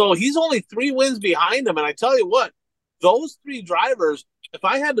 So he's only 3 wins behind him. And I tell you what, those 3 drivers, if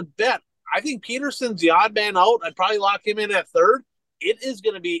I had to bet, I think Peterson's the odd man out. I'd probably lock him in at 3rd. It is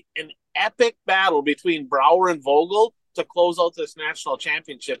going to be an epic battle between Brower and Vogel to close out this national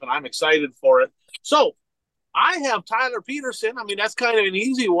championship, and I'm excited for it. So I have Tyler Peterson. I mean, that's kind of an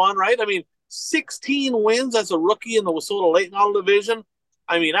easy one, right? I mean, 16 wins as a rookie in the Wissota Late Model division.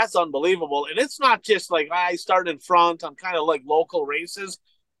 I mean, that's unbelievable. And it's not just like I start in front on kind of like local races.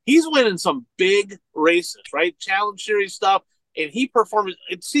 He's winning some big races, right? Challenge Series stuff. And he performs.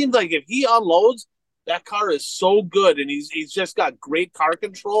 It seems like if he unloads, that car is so good. And he's just got great car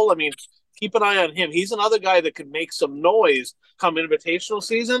control. I mean, keep an eye on him. He's another guy that could make some noise come invitational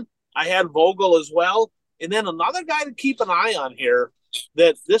season. I had Vogel as well. And then another guy to keep an eye on here,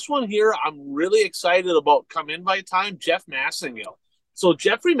 that this one here I'm really excited about come invite time, Jeff Massengill. So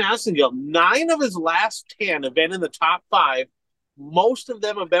Jeffrey Massengill, 9 of his last 10 have been in the top 5. Most of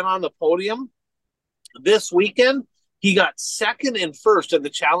them have been on the podium. This weekend, he got 2nd and 1st in the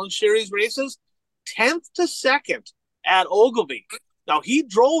Challenge Series races, 10th to 2nd at Ogilvy. Now, he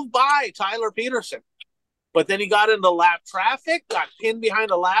drove by Tyler Peterson, but then he got into lap traffic, got pinned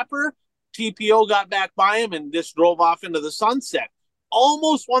behind a lapper. TPO got back by him and just drove off into the sunset.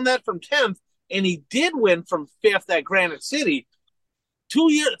 Almost won that from 10th, and he did win from 5th at Granite City.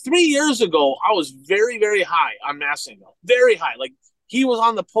 3 years ago, I was very, very high on Massengill. Very high. Like, he was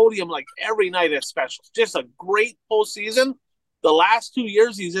on the podium like every night at specials. Just a great postseason. The last 2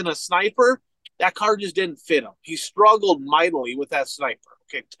 years, he's in a sniper. That car just didn't fit him. He struggled mightily with that sniper.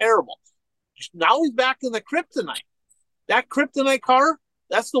 Okay, terrible. Now he's back in the Kryptonite. That Kryptonite car,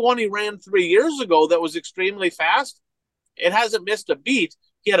 that's the one he ran 3 years ago that was extremely fast. It hasn't missed a beat.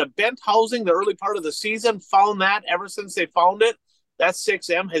 He had a bent housing the early part of the season, found that ever since they found it. That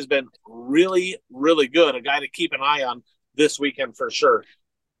 6M has been really, really good. A guy to keep an eye on this weekend for sure.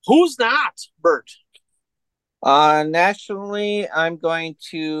 Who's not, Bert? Nationally, I'm going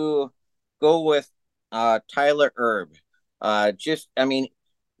to go with Tyler Erb.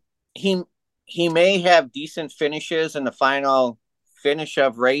 He may have decent finishes in the final finish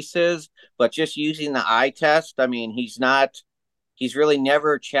of races, but just using the eye test, I mean, he's really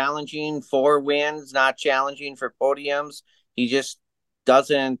never challenging for wins, not challenging for podiums. He just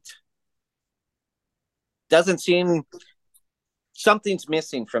doesn't seem, something's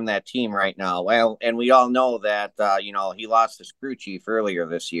missing from that team right now. Well, and we all know that he lost his crew chief earlier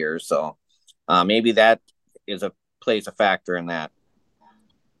this year, so maybe that plays a factor in that.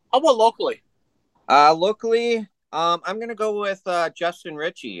 How about locally? Locally, I'm gonna go with Justin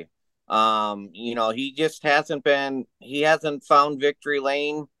Ritchie. He just hasn't found victory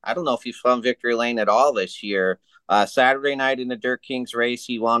lane. I don't know if he's found victory lane at all this year. Saturday night in the Dirt Kings race,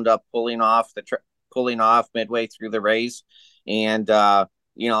 he wound up pulling off midway through the race. And, I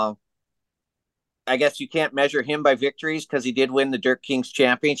guess you can't measure him by victories because he did win the Dirt Kings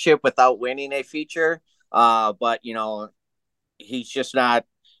championship without winning a feature. But he's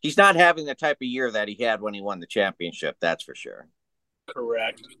not having the type of year that he had when he won the championship. That's for sure.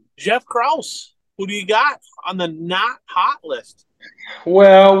 Correct. Jeff Krause, who do you got on the not hot list?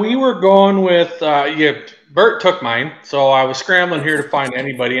 Well, we were going with Bert took mine, so I was scrambling here to find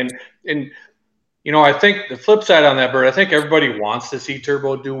anybody, and I think the flip side on that, Bert, I think everybody wants to see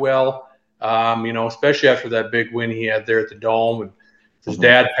Turbo do well, especially after that big win he had there at the Dome, and his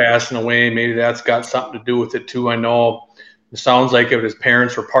dad passing away. Maybe that's got something to do with it too. I know it sounds like his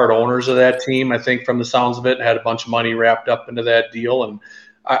parents were part owners of that team. I think from the sounds of it, had a bunch of money wrapped up into that deal, and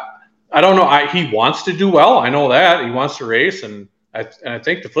I don't know. He wants to do well. I know that he wants to race, and I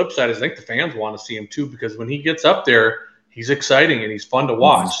think the flip side is I think the fans want to see him too, because when he gets up there, he's exciting and he's fun to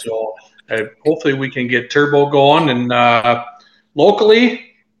watch. So hopefully we can get Turbo going. And locally,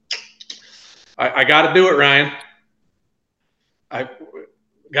 I got to do it, Ryan. I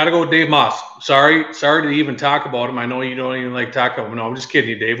got to go with Dave Moss. Sorry to even talk about him. I know you don't even like talking about him. No, I'm just kidding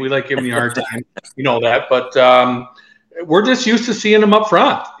you, Dave. We like giving you a hard time. You know that. But we're just used to seeing him up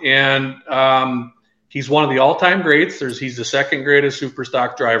front. And he's one of the all-time greats. He's the second greatest super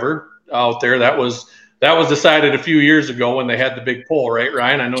stock driver out there. That was decided a few years ago when they had the big poll, right,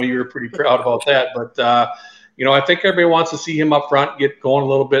 Ryan? I know you were pretty proud about that. But, I think everybody wants to see him up front, get going a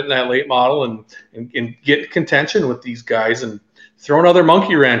little bit in that late model and get contention with these guys and throw another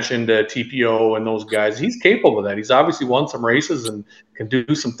monkey wrench into TPO and those guys. He's capable of that. He's obviously won some races and can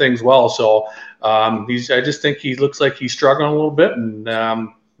do some things well. So I just think he looks like he's struggling a little bit, and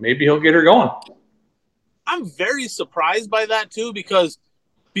maybe he'll get her going. I'm very surprised by that too, because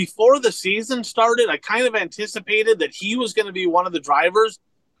before the season started, I kind of anticipated that he was going to be one of the drivers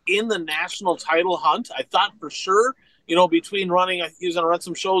in the national title hunt. I thought for sure, between running, he was going to run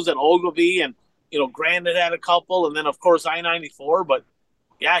some shows at Ogilvy and, Granite had a couple, and then of course I-94. But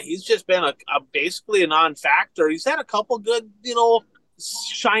yeah, he's just been basically a non-factor. He's had a couple good,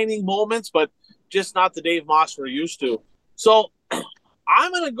 shining moments, but just not the Dave Moss we're used to. So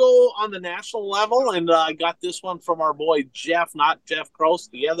I'm going to go on the national level, and I got this one from our boy Jeff, not Jeff Cross,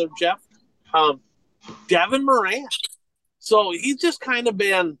 the other Jeff, Devin Moran. So he's just kind of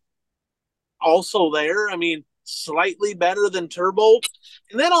been also there. I mean, slightly better than Turbo.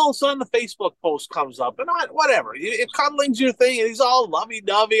 And then all of a sudden the Facebook post comes up, and whatever. If cuddling's your thing, and he's all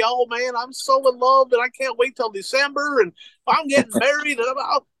lovey-dovey, oh, man, I'm so in love, and I can't wait till December, and I'm getting married. And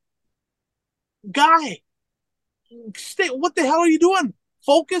guy, what the hell are you doing?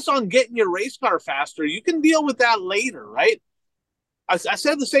 Focus on getting your race car faster. You can deal with that later, right? I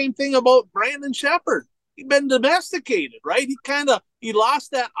said the same thing about Brandon Shepherd. He's been domesticated, right? He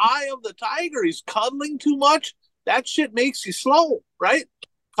lost that eye of the tiger. He's cuddling too much. That shit makes you slow, right?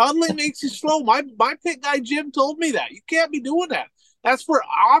 Cuddling makes you slow. My pit guy Jim told me that. You can't be doing that. That's for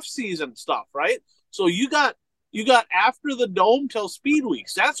off-season stuff, right? So you got after the dome till speed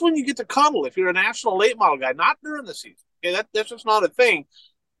weeks. That's when you get to cuddle if you're a national late model guy, not during the season. Okay, that's just not a thing.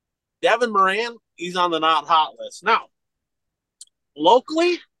 Devin Moran, he's on the not hot list. Now,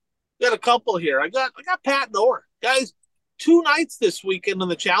 locally, got a couple here. I got Pat Dorr. Guys, 2 nights this weekend in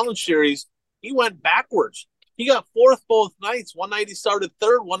the Challenge Series, he went backwards. He got fourth both nights. One night he started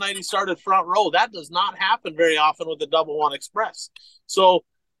third, one night he started front row. That does not happen very often with the Double One Express. So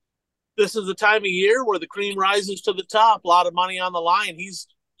this is the time of year where the cream rises to the top. A lot of money on the line. He's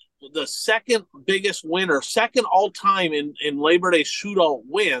the second biggest winner, second all-time in Labor Day shootout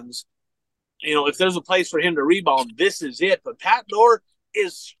wins. If there's a place for him to rebound, this is it. But Pat Dorr,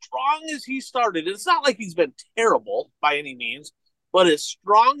 as strong as he started, it's not like he's been terrible by any means, but as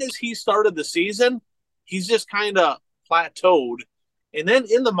strong as he started the season, he's just kind of plateaued. And then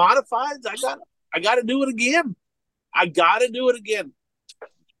in the modifieds, I got to do it again.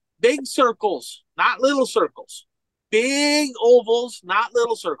 Big circles, not little circles. Big ovals, not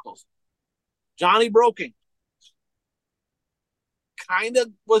little circles. Johnny Broking kind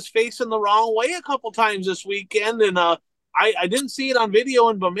of was facing the wrong way a couple times this weekend, and I didn't see it on video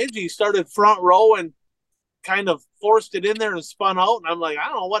in Bemidji. He started front row and kind of forced it in there and spun out, and I'm like, I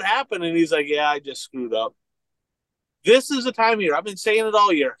don't know what happened, and he's like, yeah, I just screwed up. This is the time of year. I've been saying it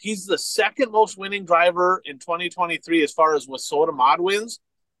all year. He's the second most winning driver in 2023 as far as WISSOTA mod wins,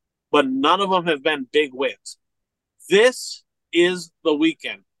 but none of them have been big wins. This is the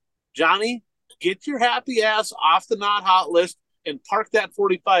weekend. Johnny, get your happy ass off the not hot list and park that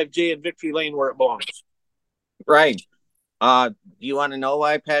 45J in Victory Lane where it belongs. Right. Do you want to know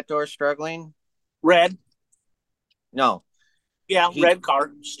why Pat Dorr's struggling? Red. No. Yeah, red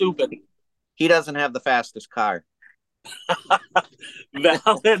car. Stupid. He doesn't have the fastest car.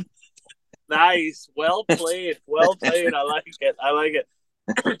 Valid. Nice. Well played. I like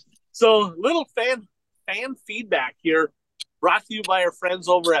it. So, little fan feedback here, brought to you by our friends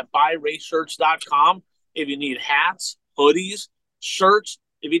over at buyraceshirts.com. If you need hats, hoodies, shirts,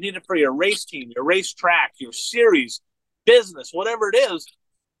 if you need it for your race team, your race track, your series, business, whatever it is,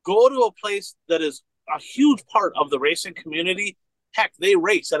 go to a place that is a huge part of the racing community. Heck, they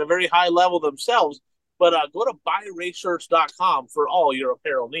race at a very high level themselves, but go to buyraceshirts.com for all your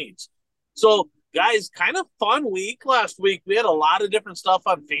apparel needs. So, guys, kind of fun week last week. We had a lot of different stuff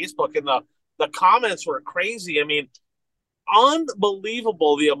on Facebook, and the comments were crazy. I mean,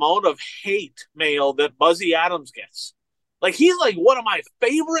 unbelievable the amount of hate mail that Buzzy Adams gets. Like, he's like one of my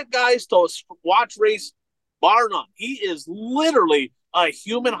favorite guys to watch race, bar none. He is literally a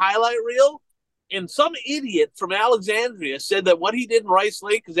human highlight reel. And some idiot from Alexandria said that what he did in Rice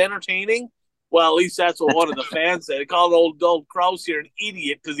Lake is entertaining. Well, at least that's what one of the fans said. They called old Kraus here an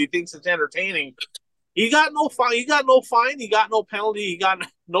idiot because he thinks it's entertaining. He got no fine. He got no fine. He got no penalty. He got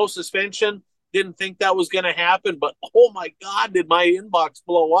no suspension. Didn't think that was going to happen. But oh my God, did my inbox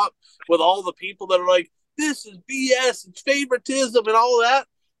blow up with all the people that are like, this is BS. It's favoritism and all of that.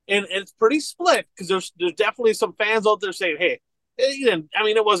 And it's pretty split because there's definitely some fans out there saying, hey, I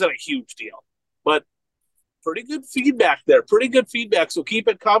mean, it wasn't a huge deal, but pretty good feedback there. Pretty good feedback. So keep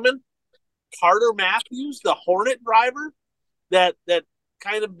it coming. Carter Matthews, the Hornet driver, that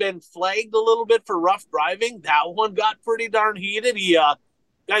kind of been flagged a little bit for rough driving. That one got pretty darn heated.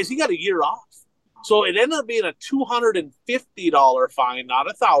 Guys, he got a year off. So it ended up being a $250 fine, not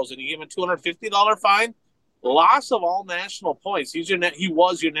 $1,000. He gave him a $250 fine. Loss of all national points. He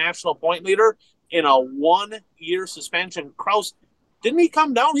was your national point leader in a 1-year suspension. Kraus, didn't he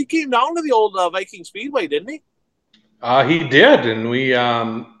come down? He came down to the old Viking Speedway, didn't he? He did,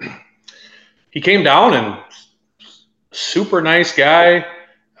 and he came down and super nice guy.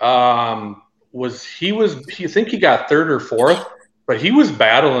 I think he got third or fourth, but he was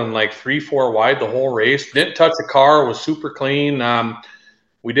battling like 3-4 wide the whole race. Didn't touch the car. Was super clean.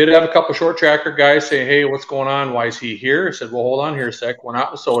 We did have a couple short tracker guys say, hey, what's going on? Why is he here? I said, well, hold on here a sec. We're not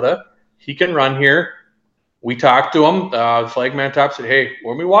Minnesota. He can run here. We talked to him. The flagman top said, hey,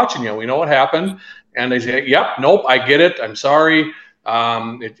 we'll be watching you. We know what happened. And they said, yep, nope, I get it. I'm sorry.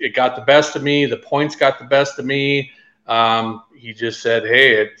 It got the best of me. The points got the best of me. He just said,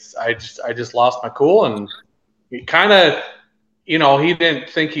 hey, I just lost my cool. And he kind of, he didn't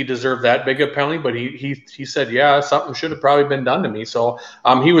think he deserved that big a penalty, but he said, yeah, something should have probably been done to me. So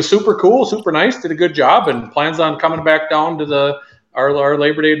he was super cool, super nice, did a good job, and plans on coming back down to our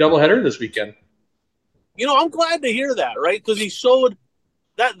Labor Day doubleheader this weekend. I'm glad to hear that, right? Because he showed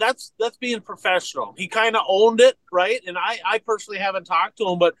that's being professional. He kind of owned it, right? And I personally haven't talked to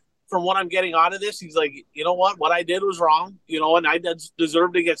him, but from what I'm getting out of this, he's like, you know what I did was wrong, and I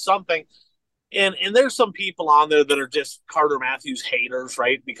deserve to get something. And there's some people on there that are just Carter Matthews haters,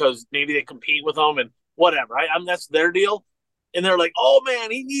 right? Because maybe they compete with him and whatever. That's their deal. And they're like, oh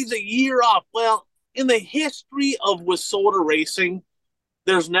man, he needs a year off. Well, in the history of Wissota racing,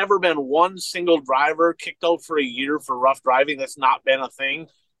 there's never been one single driver kicked out for a year for rough driving. That's not been a thing.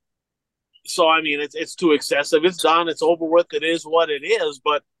 So, I mean, it's too excessive. It's done. It's over with. It is what it is.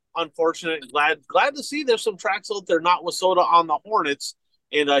 But unfortunately, glad to see there's some tracks out there, not Wissota on the Hornets,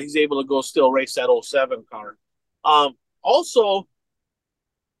 and he's able to go still race that 07 car. Also,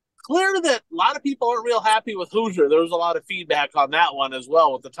 clear that a lot of people aren't real happy with Hoosier. There was a lot of feedback on that one as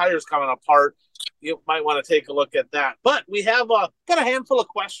well with the tires coming apart. You might want to take a look at that. But we have got a handful of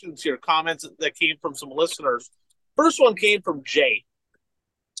questions here, comments that came from some listeners. First one came from Jay.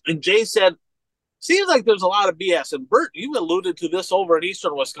 And Jay said, seems like there's a lot of BS. And Bert, you alluded to this over in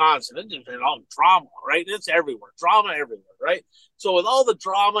eastern Wisconsin. It's just all drama, right? It's everywhere. Drama everywhere, right? So with all the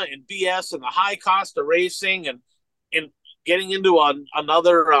drama and BS and the high cost of racing and getting into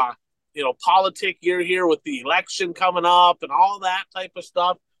another politic year here with the election coming up and all that type of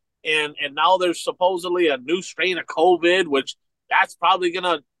stuff. And now there's supposedly a new strain of COVID, which that's probably going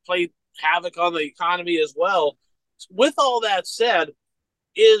to play havoc on the economy as well. With all that said,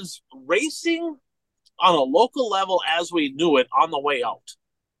 is racing on a local level as we knew it on the way out?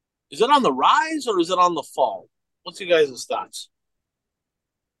 Is it on the rise or is it on the fall? What's your guys' thoughts?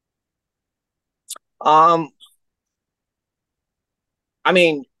 I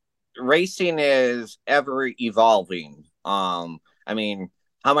mean, racing is ever evolving. I mean,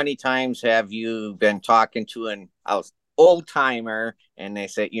 how many times have you been talking to an old timer and they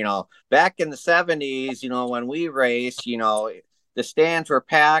say, back in the 70s, when we raced, the stands were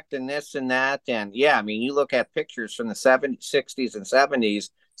packed and this and that. And yeah, I mean, you look at pictures from the 70s, 60s and 70s,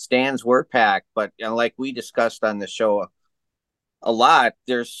 stands were packed. But like we discussed on the show a lot,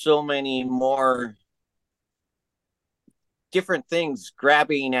 there's so many more different things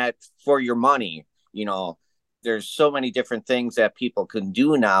grabbing at for your money. There's so many different things that people can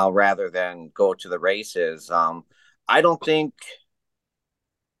do now rather than go to the races. I don't think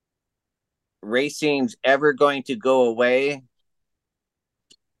racing's ever going to go away.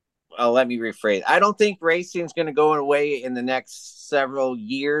 Let me rephrase. I don't think racing's going to go away in the next several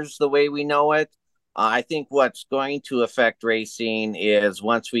years the way we know it. I think what's going to affect racing is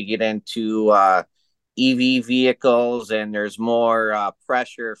once we get into EV vehicles and there's more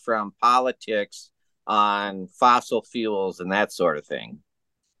pressure from politics on fossil fuels and that sort of thing.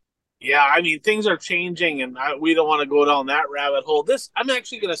 Yeah, I mean, things are changing, and we don't want to go down that rabbit hole. I'm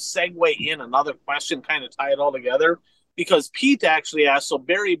actually going to segue in another question, kind of tie it all together, because Pete actually asked, so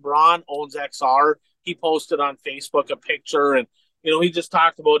Barry Braun owns XR. He posted on Facebook a picture, and, he just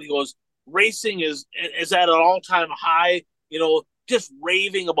talked about, he goes, racing is at an all-time high. Do just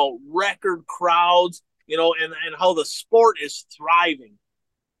raving about record crowds, and how the sport is thriving.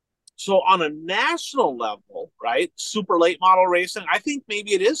 So on a national level, right, super late model racing, I think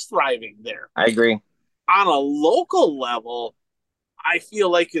maybe it is thriving there. I agree. On a local level, I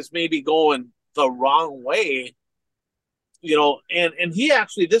feel like it's maybe going the wrong way. And he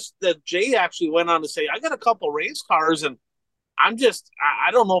actually that Jay actually went on to say, I got a couple race cars and I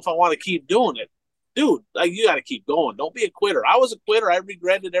don't know if I want to keep doing it. Dude, like, you got to keep going. Don't be a quitter. I was a quitter. I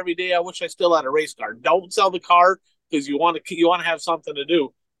regret it every day. I wish I still had a race car. Don't sell the car because you want to have something to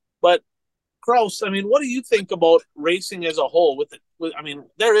do. But Kraus, I mean, what do you think about racing as a whole?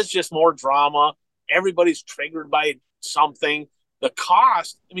 There is just more drama. Everybody's triggered by something. The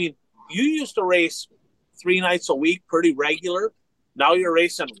cost. I mean, you used to race 3 nights a week, pretty regular. Now you're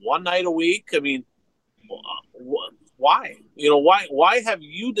racing 1 night a week. I mean, why? Why have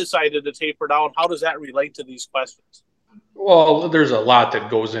you decided to taper down? How does that relate to these questions? Well, there's a lot that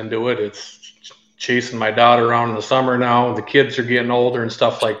goes into it. It's chasing my daughter around in the summer now. The kids are getting older and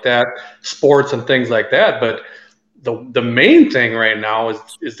stuff like that, sports and things like that. But the main thing right now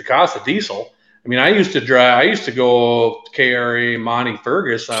is the cost of diesel. I mean, I used to go KRA Monty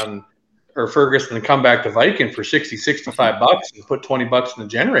Ferguson and come back to Viking for 60, 65 bucks and put 20 bucks in the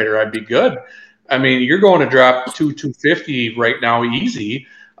generator. I'd be good. I mean, you're going to drop 250 right now easy.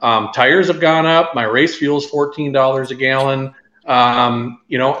 Tires have gone up. My race fuel is $14 a gallon.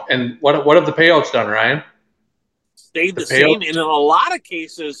 And what have the payouts done, Ryan? Stayed the same. And in a lot of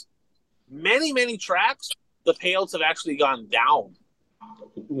cases, many, many tracks, the payouts have actually gone down.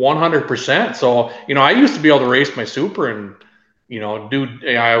 100%. So, I used to be able to race my super and,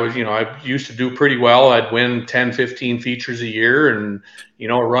 I used to do pretty well. I'd win 10, 15 features a year and,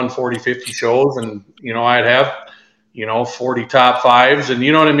 run 40, 50 shows. And, I'd have, 40 top fives. And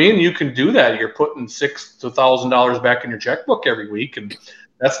you know what I mean? You can do that. You're putting $6,000 to $1,000 back in your checkbook every week. And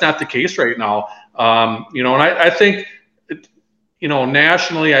that's not the case right now. And I think,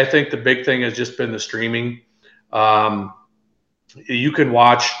 nationally, I think the big thing has just been the streaming. You can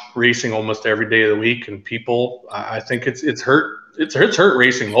watch racing almost every day of the week, and people, I think it's hurt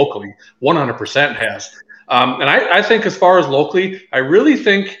racing locally. 100% has. And I think as far as locally, I really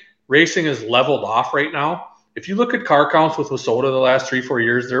think racing is leveled off right now. If you look at car counts with WISSOTA the last 3-4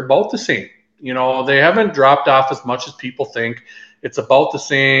 years, they're about the same. They haven't dropped off as much as people think. It's about the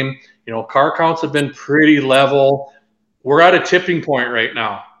same. Car counts have been pretty level. We're at a tipping point right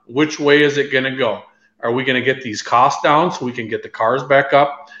now. Which way is it going to go? Are we going to get these costs down so we can get the cars back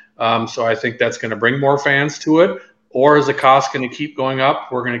up? So I think that's going to bring more fans to it. Or is the cost going to keep going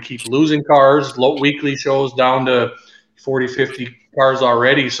up? We're going to keep losing cars, weekly shows down to 40, 50 cars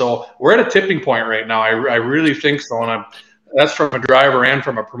already. So we're at a tipping point right now. I really think so. And that's from a driver and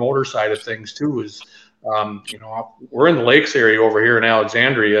from a promoter side of things too, we're in the lakes area over here in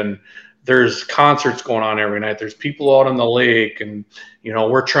Alexandria, and there's concerts going on every night. There's people out on the lake, and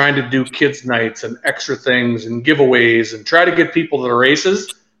we're trying to do kids nights and extra things and giveaways and try to get people to the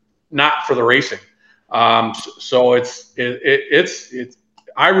races, not for the racing. So it's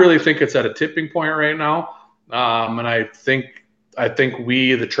I really think it's at a tipping point right now. And I think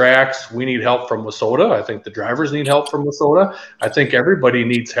we, the tracks, we need help from WISSOTA. I think the drivers need help from WISSOTA. I think everybody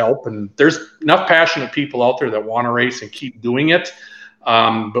needs help, and there's enough passionate people out there that want to race and keep doing it.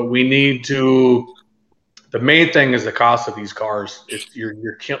 But we need to. The main thing is the cost of these cars. You're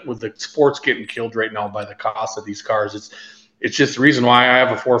with the sports getting killed right now by the cost of these cars. It's just the reason why I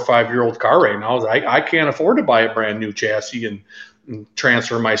have a 4 or 5 year old car right now is I can't afford to buy a brand new chassis and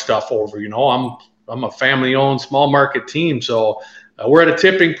transfer my stuff over. I'm a family owned small market team, so we're at a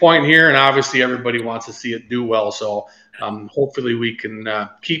tipping point here, and obviously everybody wants to see it do well. So hopefully we can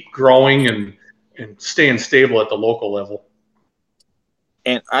keep growing and staying stable at the local level.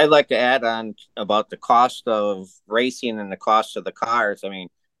 And I'd like to add on about the cost of racing and the cost of the cars. I mean,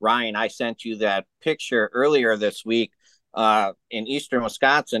 Ryan, I sent you that picture earlier this week in eastern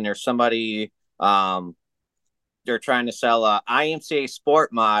Wisconsin. There's somebody, they're trying to sell a IMCA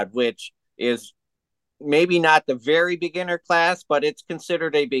Sport Mod, which is maybe not the very beginner class, but it's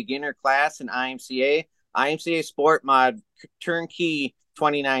considered a beginner class in IMCA. IMCA Sport Mod turnkey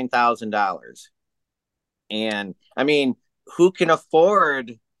 $29,000. And I mean, who can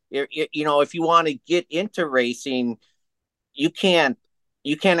afford, if you want to get into racing, you can't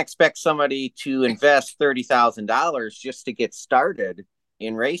expect somebody to invest $30,000 just to get started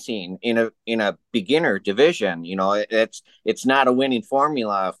in racing in a beginner division. It's not a winning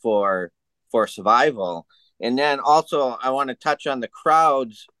formula for survival. And then also I want to touch on the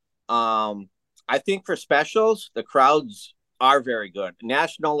crowds. I think for specials, the crowds are very good.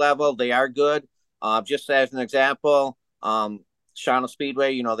 National level, they are good. Just as an example, Shawano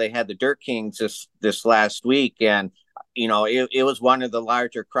Speedway, they had the Dirt Kings this last week, and it was one of the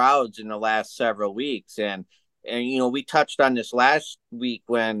larger crowds in the last several weeks, and we touched on this last week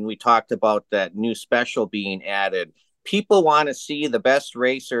when we talked about that new special being added. People want to see the best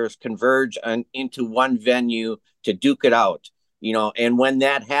racers converge into one venue to duke it out, and when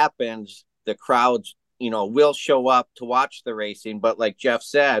that happens, the crowds, will show up to watch the racing. But like Jeff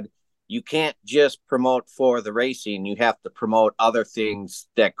said, you can't just promote for the racing. You have to promote other things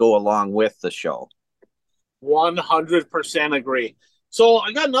that go along with the show. 100% agree. So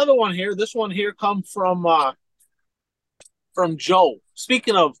I got another one here. This one here comes from Joe.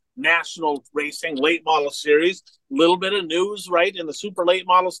 Speaking of national racing, late model series, a little bit of news, right, in the super late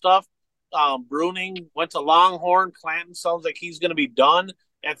model stuff. Bruning went to Longhorn. Clanton sounds like he's going to be done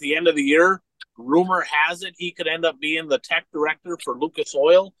at the end of the year. Rumor has it he could end up being the tech director for Lucas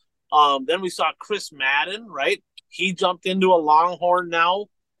Oil. Then we saw Chris Madden, right? He jumped into a Longhorn now.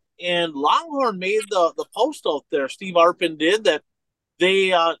 And Longhorn made the post out there, Steve Arpin did, that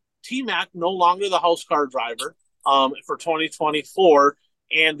they T-Mac no longer the house car driver for 2024,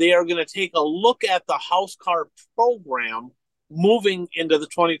 and they are going to take a look at the house car program moving into the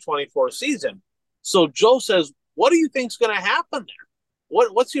 2024 season. So Joe says, what do you think is going to happen there?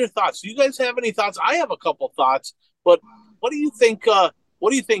 What's your thoughts? Do you guys have any thoughts? I have a couple thoughts, but what do you think? What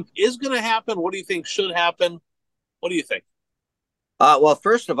do you think is going to happen? What do you think should happen? What do you think? Well,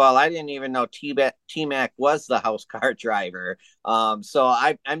 first of all, I didn't even know T-Mac was the house car driver. So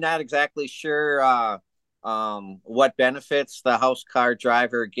I'm not exactly sure what benefits the house car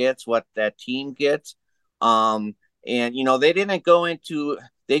driver gets, what that team gets. And, they didn't go into,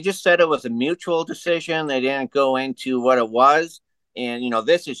 they just said it was a mutual decision. They didn't go into what it was. And,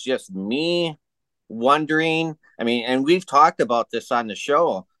 this is just me wondering. I mean, and we've talked about this on the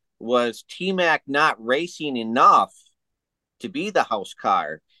show. Was T-Mac not racing enough to be the house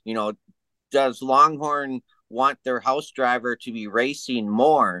car? Does Longhorn want their house driver to be racing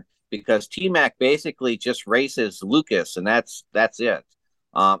more? Because T-Mac basically just races Lucas, and that's it.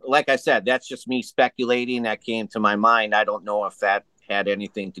 Like I said, that's just me speculating. That came to my mind. I don't know if that had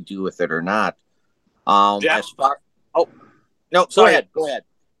anything to do with it or not. Jeff? Oh, no, sorry. Go ahead.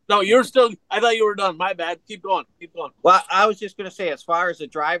 No, you're still, I thought you were done. My bad. Keep going. Well, I was just going to say, as far as the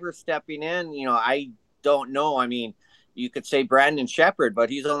driver stepping in, I don't know. I mean, you could say Brandon Shepard, but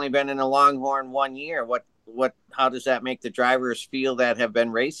he's only been in a Longhorn 1 year. How does that make the drivers feel that have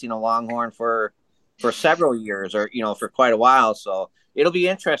been racing a Longhorn for several years, or, for quite a while? So it'll be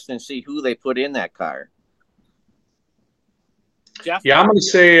interesting to see who they put in that car. Jeff? Yeah, I'm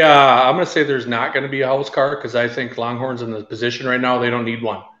gonna say there's not gonna be a house car, because I think Longhorn's in the position right now they don't need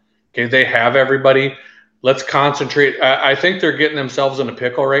one. Okay, they have everybody. Let's concentrate. I think they're getting themselves in a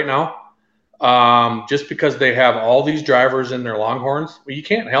pickle right now, just because they have all these drivers in their Longhorns. Well, you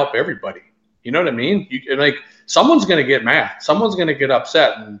can't help everybody. You know what I mean? Someone's gonna get mad. Someone's gonna get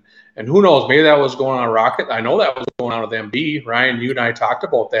upset, and who knows? Maybe that was going on Rocket. I know that was going on with MB. Ryan, you and I talked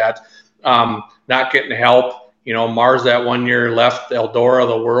about that. Not getting help. Mars that 1 year left Eldora of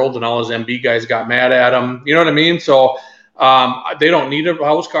the world, and all his MB guys got mad at him. You know what I mean? So they don't need a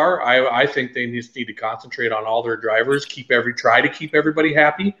house car. I think they just need to concentrate on all their drivers. Try to keep everybody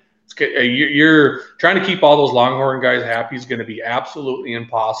happy. You're trying to keep all those Longhorn guys happy is going to be absolutely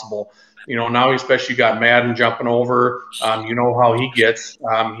impossible. Now especially got Madden jumping over. You know how he gets.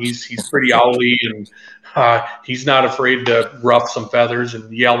 He's pretty owly, and he's not afraid to ruff some feathers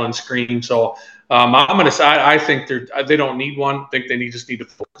and yell and scream. So I'm going to say I think they don't need one. I think they just need to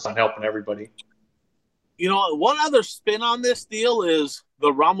focus on helping everybody. One other spin on this deal is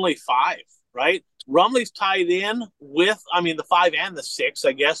the Rumley 5, right? Rumley's tied in with, the 5 and the 6,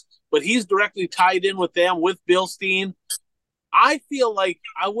 I guess, but he's directly tied in with them, with Bilstein. I feel like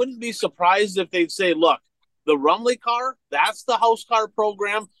I wouldn't be surprised if they'd say, look, the Rumley car, that's the house car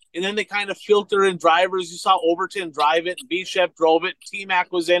program, and then they kind of filter in drivers. You saw Overton drive it, B-Shep drove it,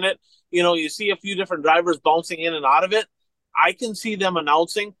 T-Mac was in it. You see a few different drivers bouncing in and out of it. I can see them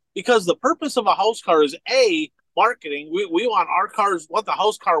announcing, because the purpose of a house car is, A, marketing. We want our cars, want the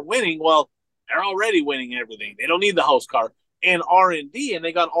house car winning. Well, they're already winning everything. They don't need the house car. And R&D, and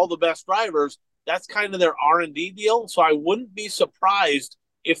they got all the best drivers. That's kind of their R&D deal. So I wouldn't be surprised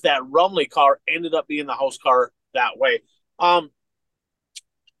if that Rumley car ended up being the house car that way.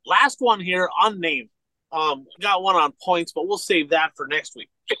 Last one here, unnamed. Got one on points, but we'll save that for next week.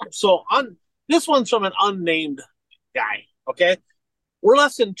 So this one's from an unnamed guy, okay? We're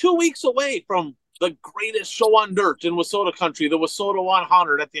less than 2 weeks away from the greatest show on dirt in Wissota country, the Wissota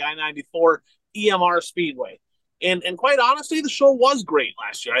 100 at the I-94 EMR Speedway. And quite honestly, the show was great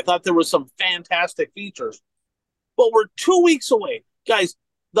last year. I thought there was some fantastic features. But we're 2 weeks away. Guys,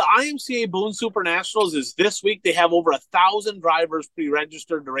 the IMCA Boone Super Nationals is this week. They have over 1,000 drivers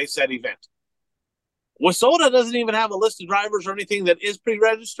pre-registered to race that event. Wissota doesn't even have a list of drivers or anything that is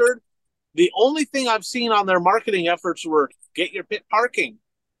pre-registered. The only thing I've seen on their marketing efforts were get your pit parking,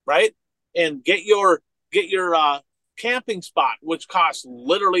 right? And get your camping spot, which costs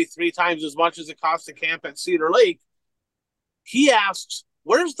literally 3 times as much as it costs to camp at Cedar Lake. He asks,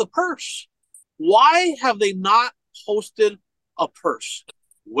 where's the purse? Why have they not posted a purse?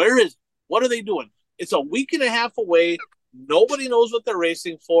 Where is it? What are they doing? It's a week and a half away. Nobody knows what they're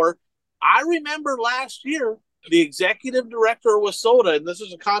racing for. I remember last year, the executive director of Wissota, and this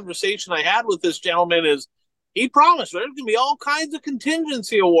is a conversation I had with this gentleman, is he promised there's going to be all kinds of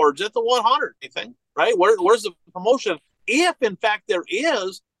contingency awards at the 100. Anything, right? Where's the promotion? If, in fact, there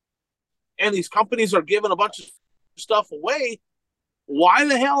is, and these companies are giving a bunch of stuff away, why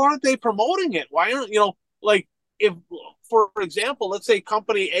the hell aren't they promoting it? Why aren't, like, if, for example, let's say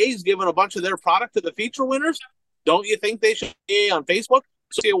company A is giving a bunch of their product to the feature winners, don't you think they should be on Facebook,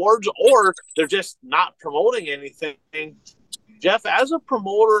 see awards, or they're just not promoting anything? Jeff, as a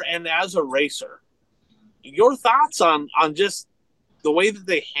promoter and as a racer, your thoughts on just the way that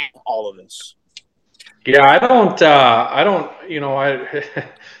they handle all of this? Yeah, I don't,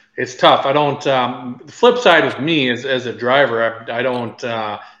 it's tough. I don't, the flip side with me is as a driver, I don't,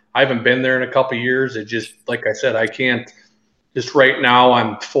 I haven't been there in a couple of years. It just, like I said, I can't, just right now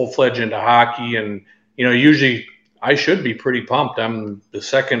I'm full-fledged into hockey, and, usually I should be pretty pumped. I'm the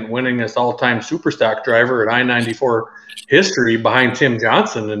second winningest all-time super stock driver at I-94 history behind Tim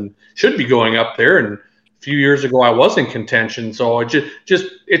Johnson, and should be going up there. And a few years ago, I was in contention, so it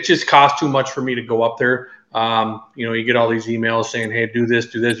just cost too much for me to go up there. You get all these emails saying, "Hey, do this,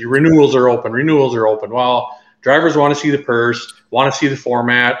 do this. Your renewals are open. Renewals are open." Well, drivers want to see the purse, want to see the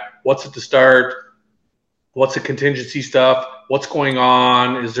format. What's at the start? What's the contingency stuff? What's going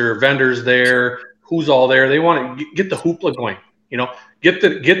on? Is there vendors there? Who's all there? They want to get the hoopla going. Get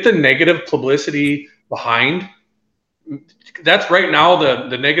the negative publicity behind. That's right now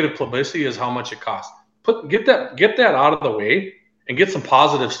the negative publicity is how much it costs. Get that out of the way and get some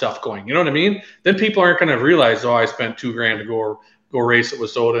positive stuff going. You know what I mean? Then people aren't going to realize, I spent $2,000 to go race at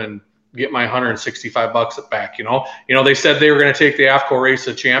Wissota and get my $165 back. They said they were going to take the AFCO Race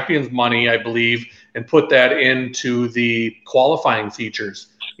of Champions money, I believe, and put that into the qualifying features.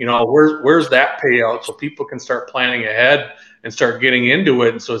 Where's that payout so people can start planning ahead and start getting into it,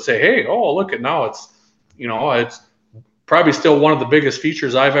 and so say, hey, look at now it's probably still one of the biggest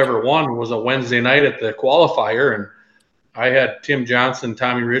features I've ever won was a Wednesday night at the qualifier, and I had Tim Johnson,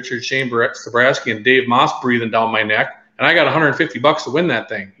 Tommy Richards, Shane Sabraski, and Dave Moss breathing down my neck, and I got $150 to win that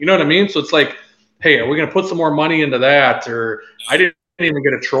thing. You know what I mean? So it's like, hey, are we going to put some more money into that? Or I didn't even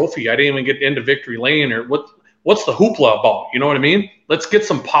get a trophy. I didn't even get into victory lane. Or what's the hoopla about? You know what I mean? Let's get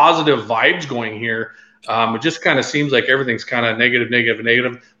some positive vibes going here. It just kind of seems like everything's kind of negative.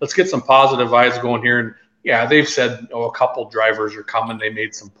 Let's get some positive vibes going here. And yeah, they've said, a couple drivers are coming. They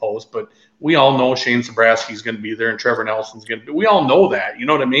made some posts, but we all know Shane Sabraski's going to be there and Trevor Nelson's going to be. We all know that. You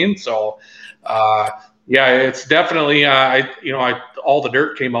know what I mean? So, yeah, it's definitely. All the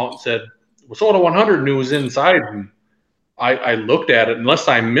dirt came out and said Wissota 100 news inside, and I looked at it. Unless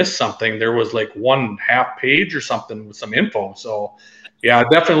I missed something, there was like one half page or something with some info. So, yeah,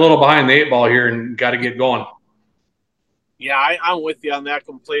 definitely a little behind the 8 ball here, and got to get going. Yeah, I'm with you on that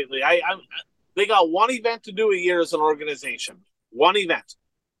completely. They got one event to do a year as an organization, one event,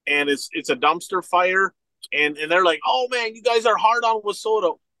 and it's a dumpster fire, and they're like, oh man, you guys are hard on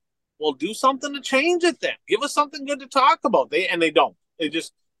Wissota. Well, do something to change it then. Give us something good to talk about. They don't. They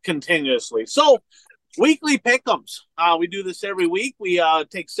just continuously. So weekly pick'ems. We do this every week. We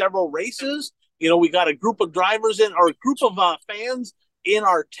take several races. We got a group of drivers or a group of fans in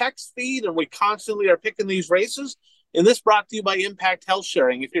our text feed, and we constantly are picking these races. And this brought to you by Impact Health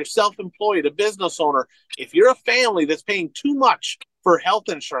Sharing. If you're self-employed, a business owner, if you're a family that's paying too much for health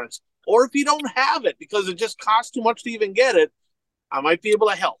insurance, or if you don't have it because it just costs too much to even get it, I might be able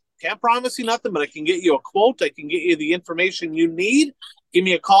to help. Can't promise you nothing, but I can get you a quote. I can get you the information you need. Give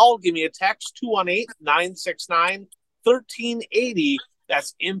me a call. Give me a text, 218-969-1380.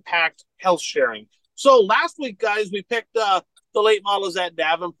 That's Impact Health Sharing. So last week, guys, we picked the late models at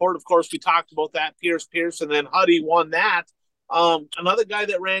Davenport. Of course, we talked about that. Pierce, and then Huddy won that. Another guy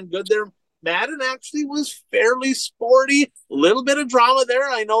that ran good there, Madden, actually was fairly sporty. A little bit of drama there.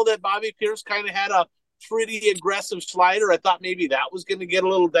 I know that Bobby Pierce kind of had a pretty aggressive slider. I thought maybe that was going to get a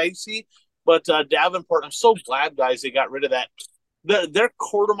little dicey. But Davenport, I'm so glad, guys, they got rid of that. Their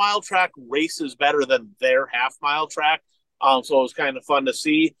quarter-mile track races better than their half-mile track. So it was kind of fun to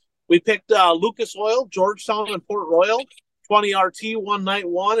see. We picked Lucas Oil, Georgetown, and Port Royal, 20 RT, one night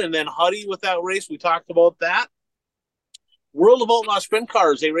one, and then Huddy with that race. We talked about that. World of Outlaw Sprint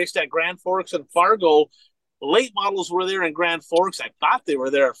Cars, they raced at Grand Forks and Fargo. Late models were there in Grand Forks. I thought they were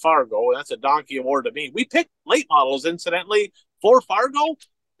there at Fargo. That's a donkey award to me. We picked late models, incidentally, for Fargo.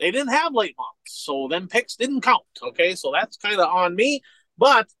 They didn't have late models, so them picks didn't count, okay? So that's kind of on me.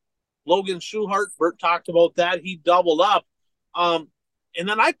 But Logan Schuhart, Bert talked about that. He doubled up. And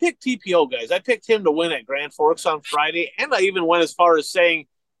then I picked TPO, guys. I picked him to win at Grand Forks on Friday, and I even went as far as saying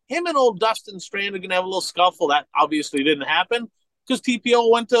him and old Dustin Strand are going to have a little scuffle. That obviously didn't happen because TPO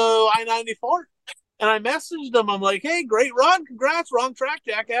went to I-94. And I messaged him. I'm like, hey, great run. Congrats. Wrong track,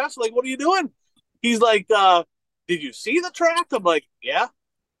 jackass. Like, what are you doing? He's like, did you see the track? I'm like, yeah.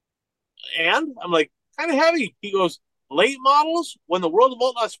 And I'm like, kind of heavy. He goes, late models, when the World of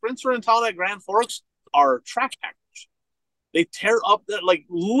Outlaw Sprints are in town at Grand Forks, are track packers. They tear up, like,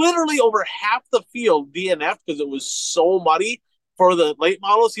 literally over half the field DNF because it was so muddy for the late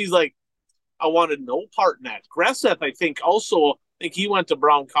models. He's like, I wanted no part in that. Gresseth, I think he went to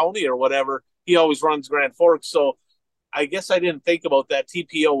Brown County or whatever. He always runs Grand Forks. So I guess I didn't think about that.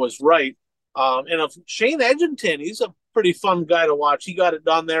 TPO was right. And of Shane Edgington, he's a pretty fun guy to watch. He got it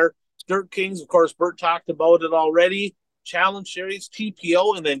done there. Dirt Kings, of course, Bert talked about it already. Challenge Series,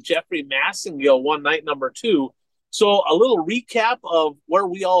 TPO, and then Jeffrey Massengill won night number 2. So a little recap of where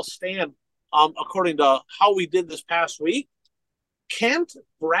we all stand according to how we did this past week. Kent,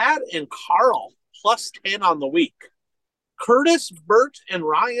 Brad, and Carl plus 10 on the week. Curtis, Bert, and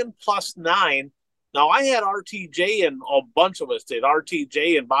Ryan plus 9. Now, I had RTJ, and a bunch of us did.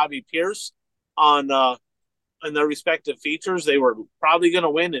 RTJ and Bobby Pierce on in their respective features. They were probably going to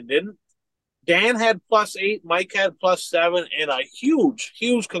win and didn't. Dan had plus 8. Mike had plus 7. And a huge,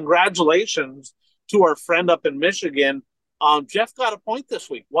 huge congratulations to our friend up in Michigan. Jeff got a point this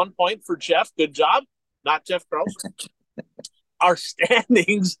week. 1 point for Jeff. Good job. Not Jeff Krause. Our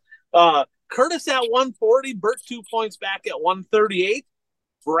standings, Curtis at 140, Bert 2 points back at 138,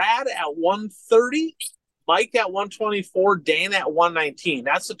 Brad at 130, Mike at 124, Dan at 119.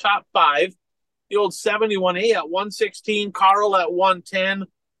 That's the top 5. The old 71A at 116, Carl at 110,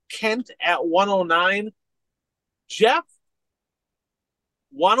 Kent at 109, Jeff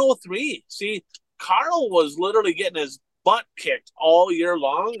 103. See, Carl was literally getting his butt kicked all year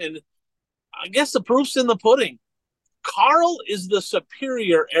long, and I guess the proof's in the pudding. Carl is the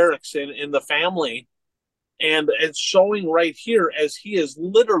superior Erickson in the family, and it's showing right here as he is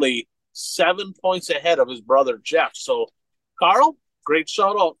literally 7 points ahead of his brother Jeff. So, Carl, great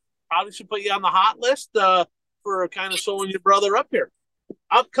shout out. Probably should put you on the hot list for kind of showing your brother up here.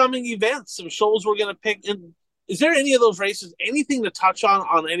 Upcoming events, some shows we're going to pick. And is there any of those races, anything to touch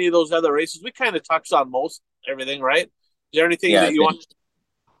on any of those other races? We kind of touched on most everything, right? Is there anything that you want?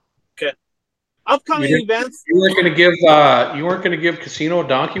 Okay. Upcoming events. You weren't going to give Casino a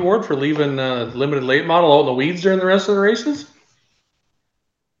donkey award for leaving limited late model out in the weeds during the rest of the races?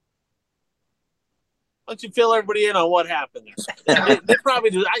 Why don't you fill everybody in on what happened? they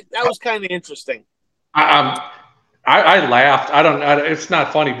probably do. That was kind of interesting. I laughed. It's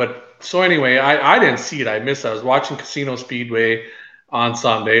not funny, but so anyway, I didn't see it. I missed it. I was watching Casino Speedway on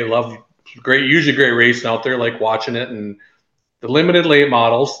Sunday. Usually great racing out there. Like watching it, and the limited late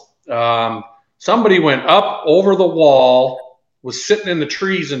models. Somebody went up over the wall, was sitting in the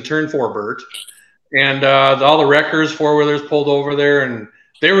trees in turn 4, Bert, and all the wreckers, 4-wheelers pulled over there, and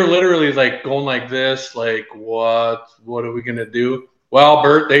they were literally like going like this, like, what are we going to do? Well,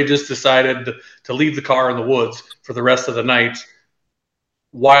 Bert, they just decided to leave the car in the woods for the rest of the night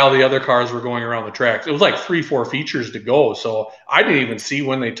while the other cars were going around the tracks. It was like 3-4 features to go, so I didn't even see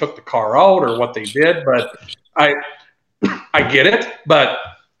when they took the car out or what they did, but I get it, but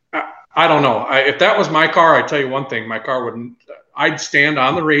I don't know. If that was my car, I'd tell you one thing. My car wouldn't. I'd stand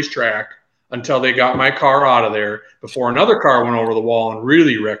on the racetrack until they got my car out of there before another car went over the wall and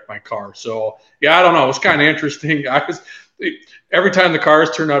really wrecked my car. So, yeah, I don't know. It was kind of interesting. Every time the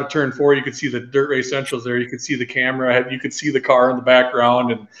cars turned out of turn 4, you could see the Dirt Race Centrals there. You could see the camera. You could see the car in the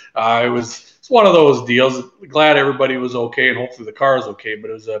background. And it's one of those deals. Glad everybody was okay, and hopefully the car is okay. But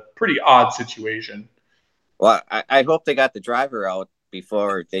it was a pretty odd situation. Well, I hope they got the driver out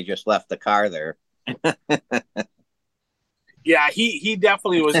before they just left the car there. Yeah, he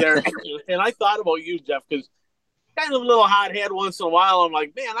definitely was there. And I thought about you, Jeff, because kind of a little hothead once in a while. I'm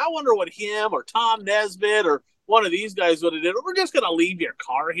like, man, I wonder what him or Tom Nesbitt or one of these guys would have did. We're just going to leave your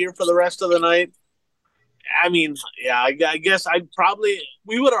car here for the rest of the night. I mean, yeah, I guess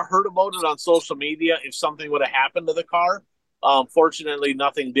we would have heard about it on social media if something would have happened to the car. Fortunately,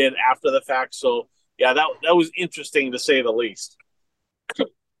 nothing did after the fact. So, yeah, that was interesting to say the least.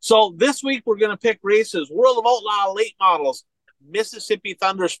 So this week we're going to pick races. World of Outlaw late models, Mississippi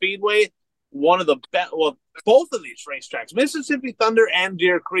Thunder Speedway, one of the best. Well, both of these racetracks, Mississippi Thunder and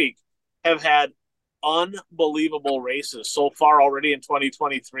Deer Creek, have had unbelievable races so far already in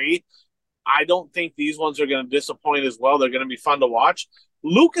 2023. I don't think these ones are going to disappoint as well. They're going to be fun to watch.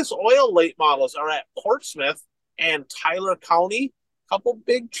 Lucas Oil late models are at Portsmouth and Tyler County. A couple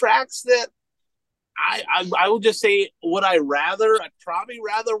big tracks that I would just say, I'd probably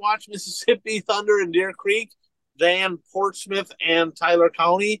rather watch Mississippi Thunder and Deer Creek than Portsmouth and Tyler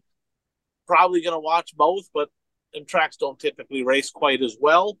County. Probably going to watch both, but them tracks don't typically race quite as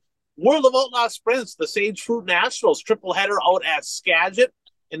well. World of Outlaw Sprints, the Sage Fruit Nationals, triple header out at Skagit,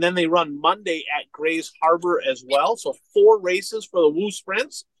 and then they run Monday at Grays Harbor as well. So 4 races for the Woo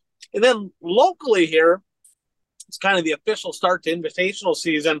Sprints. And then locally here, it's kind of the official start to invitational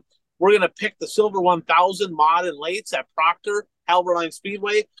season. We're going to pick the Silver 1000 Mod and Lates at Proctor, Halberline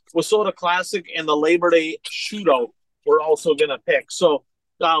Speedway, Wissota Classic, and the Labor Day Shootout we're also going to pick. So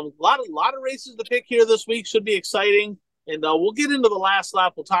a lot of races to pick here this week. Should be exciting. And we'll get into the last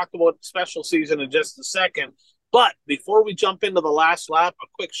lap. We'll talk about special season in just a second. But before we jump into the last lap, a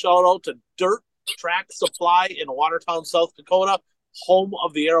quick shout out to Dirt Track Supply in Watertown, South Dakota, home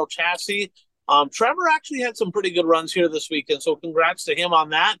of the Aero Chassis. Trevor actually had some pretty good runs here this weekend, so congrats to him on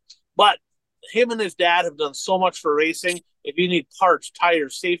that. But him and his dad have done so much for racing. If you need parts,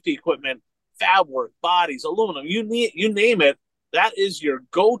 tires, safety equipment, fab work, bodies, aluminum, you name it, that is your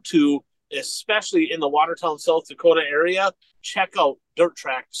go-to, especially in the Watertown, South Dakota area. Check out Dirt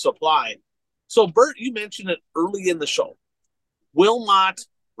Track Supply. So, Bert, you mentioned it early in the show. Wilmot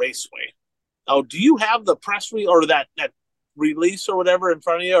Raceway. Now, do you have the press or that release or whatever in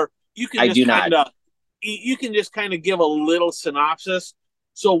front of you? Or you can just kind of give a little synopsis.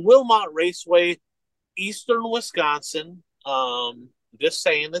 So, Wilmot Raceway, Eastern Wisconsin. Just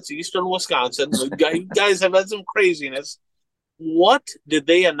saying, it's Eastern Wisconsin. You guys have had some craziness. What did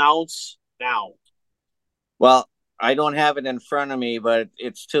they announce now? Well, I don't have it in front of me, but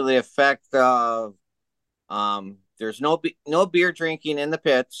it's to the effect of there's no beer drinking in the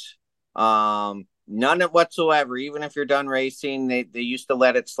pits, none whatsoever. Even if you're done racing, they used to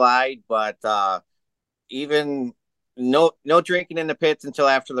let it slide, but even no drinking in the pits until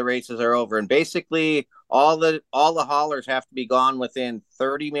after the races are over. And basically, all the haulers have to be gone within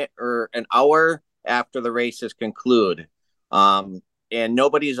 30 minutes or an hour after the races conclude. And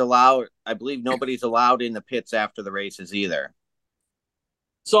nobody's allowed, I believe nobody's allowed in the pits after the races either.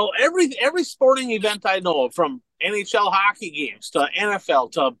 So every sporting event I know of, from NHL hockey games to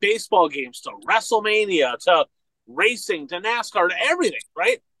NFL to baseball games to WrestleMania to racing to NASCAR to everything,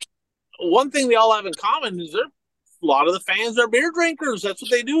 right? One thing they all have in common is a lot of the fans are beer drinkers. That's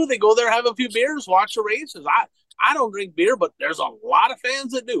what they do. They go there, have a few beers, watch the races. I don't drink beer, but there's a lot of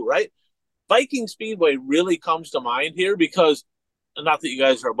fans that do, right? Viking Speedway really comes to mind here because, not that you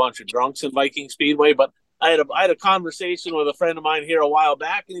guys are a bunch of drunks in Viking Speedway, but I had a conversation with a friend of mine here a while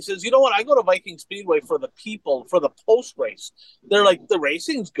back, and he says, you know what, I go to Viking Speedway for the people, for the post-race. They're like, the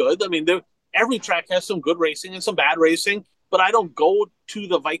racing's good. I mean, every track has some good racing and some bad racing, but I don't go to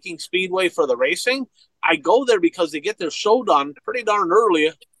the Viking Speedway for the racing. I go there because they get their show done pretty darn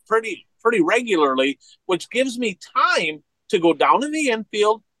early, pretty regularly, which gives me time to go down in the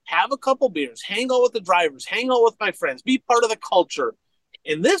infield, have a couple beers, hang out with the drivers, hang out with my friends, be part of the culture.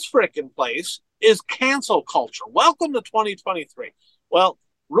 In this frickin' place is cancel culture. Welcome to 2023. Well,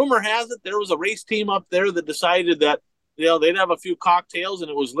 rumor has it there was a race team up there that decided that, they'd have a few cocktails and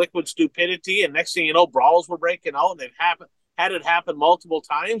it was liquid stupidity. And next thing you know, brawls were breaking out, and they've had it happen multiple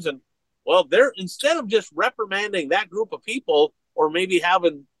times. And well, they're, instead of just reprimanding that group of people or maybe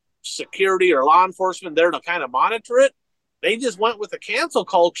having security or law enforcement there to kind of monitor it, they just went with the cancel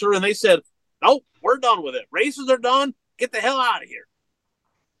culture and they said, nope, we're done with it. Races are done. Get the hell out of here.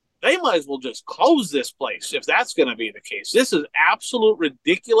 They might as well just close this place if that's going to be the case. This is absolute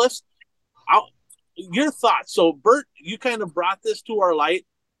ridiculous. Your thoughts? So, Bert, you kind of brought this to our light.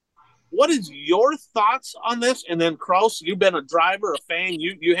 What is your thoughts on this? And then, Kraus, you've been a driver, a fan.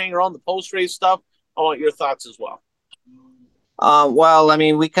 You hang around the post-race stuff. I want your thoughts as well. Well, I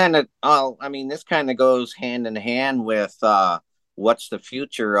mean, this kind of goes hand in hand with what's the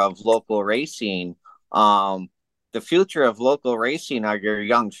future of local racing. The future of local racing are your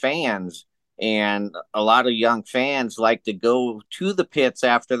young fans, and a lot of young fans like to go to the pits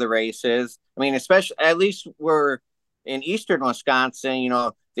after the races. I mean, especially, at least we're in Eastern Wisconsin,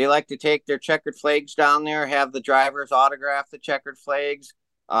 they like to take their checkered flags down there, have the drivers autograph the checkered flags.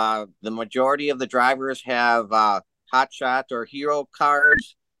 The majority of the drivers have hotshot or hero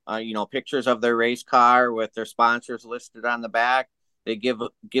cards, pictures of their race car with their sponsors listed on the back. They give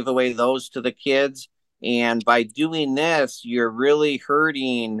away those to the kids, and by doing this, you're really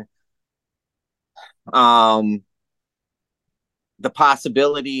hurting um, the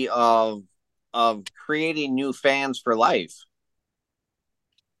possibility of creating new fans for life.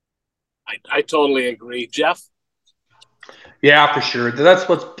 I totally agree, Jeff. Yeah, for sure. That's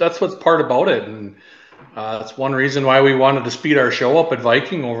what's part about it, and that's one reason why we wanted to speed our show up at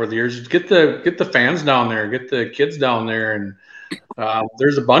Viking over the years. Get the fans down there, get the kids down there, and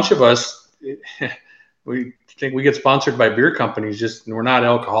there's a bunch of us. We think we get sponsored by beer companies. Just we're not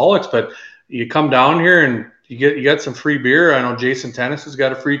alcoholics, but you come down here and you get some free beer. I know Jason Tennis has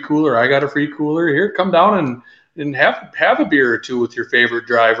got a free cooler. I got a free cooler. Here, come down and have a beer or two with your favorite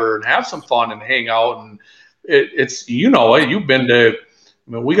driver and have some fun and hang out. And it's you've been to.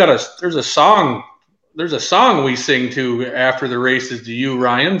 I mean, there's a song we sing to after the races to you,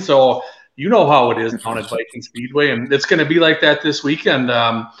 Ryan. So you know how it is down at Viking Speedway, and it's going to be like that this weekend.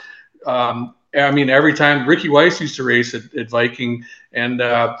 I mean, every time Ricky Weiss used to race at Viking, and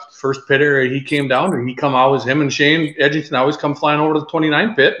first pitter he came down, and he come always him and Shane Edgington always come flying over to the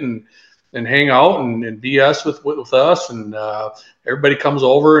 29 pit and hang out and BS with us, and everybody comes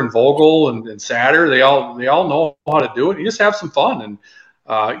over, and Vogel and Satter, they all know how to do it. You just have some fun, and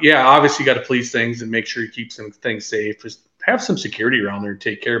yeah, obviously you got to please things and make sure you keep some things safe. Just have some security around there and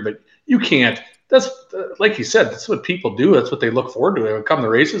take care. But you can't. That's like you said. That's what people do. That's what they look forward to. They would come to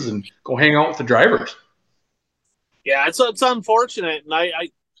races and go hang out with the drivers. Yeah, it's unfortunate, and I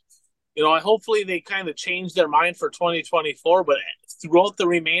hopefully they kind of change their mind for 2024. But throughout the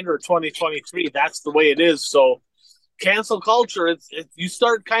remainder of 2023, that's the way it is. So cancel culture. You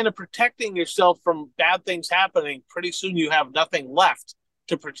start kind of protecting yourself from bad things happening. Pretty soon you have nothing left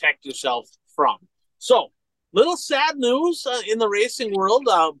to protect yourself from. So, little sad news in the racing world.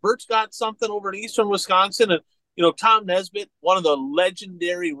 Bert's got something over in eastern Wisconsin, and Tom Nesbitt, one of the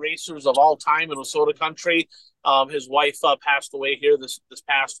legendary racers of all time in Minnesota country. His wife passed away here this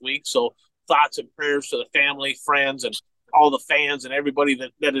past week. So, thoughts and prayers to the family, friends, and all the fans and everybody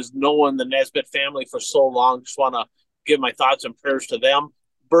that has known the Nesbitt family for so long. Just want to give my thoughts and prayers to them.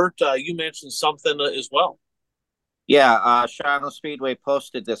 Bert, you mentioned something as well. Yeah, Shawano Speedway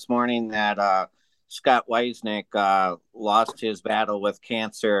posted this morning that Scott Weisnick lost his battle with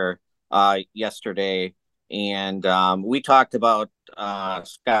cancer yesterday, and we talked about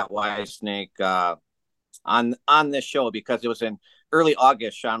Scott Weisnick on this show because it was in early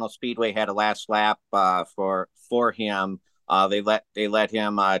August. Shawano Speedway had a last lap for him. They let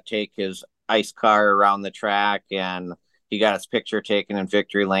him take his ice car around the track, and he got his picture taken in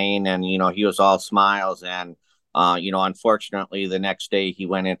victory lane, and he was all smiles. And unfortunately, the next day he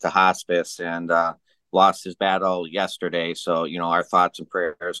went into hospice and lost his battle yesterday. So, our thoughts and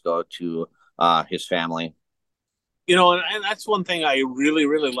prayers go to his family. And that's one thing I really,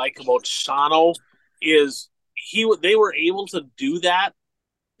 really like about Shawano is they were able to do that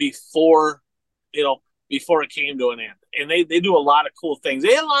before it came to an end. And they do a lot of cool things.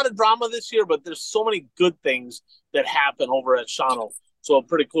 They had a lot of drama this year, but there's so many good things that happen over at Shawano. So I'm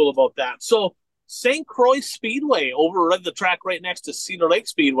pretty cool about that. So St. Croix Speedway over at the track right next to Cedar Lake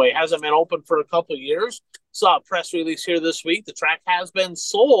Speedway hasn't been open for a couple of years. Saw a press release here this week. The track has been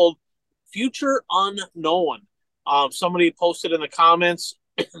sold. Future unknown. Somebody posted in the comments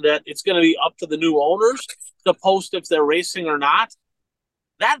that it's going to be up to the new owners to post if they're racing or not.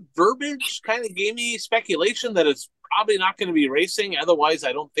 That verbiage kind of gave me speculation that it's probably not going to be racing. Otherwise,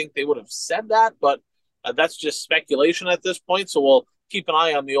 I don't think they would have said that, but that's just speculation at this point. So we'll keep an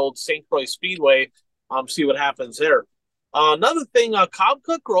eye on the old St. Croix Speedway, see what happens there. Another thing, Cobb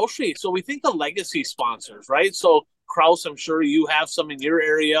Cook Grocery. So we think of legacy sponsors, right? So Kraus, I'm sure you have some in your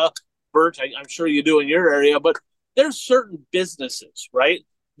area. Bert, I'm sure you do in your area, but there's certain businesses, right,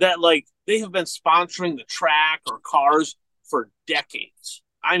 that they have been sponsoring the track or cars for decades.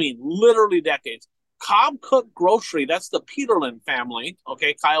 I mean, literally decades. Cobb Cook Grocery, that's the Peterlin family,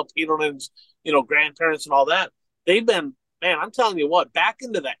 okay? Kyle Peterlin's, grandparents and all that. They've been, man, I'm telling you what, back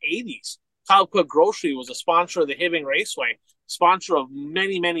into the 80s, Cobb Cook Grocery was a sponsor of the Hibbing Raceway, sponsor of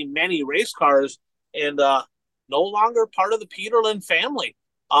many, many, many race cars, and no longer part of the Peterlin family.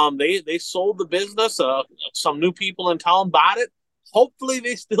 They sold the business. Some new people in town bought it. Hopefully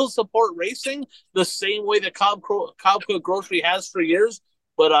they still support racing the same way that Cobb Cook Grocery has for years.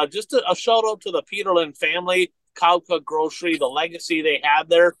 But just a shout out to the Peterlin family, Cobb Cook Grocery, the legacy they had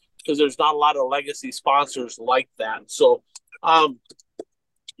there, because there's not a lot of legacy sponsors like that. So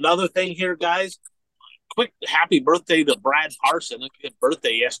another thing here, guys, quick happy birthday to Brad Parson. His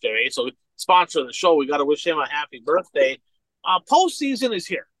birthday yesterday. So sponsor of the show, we got to wish him a happy birthday. Postseason is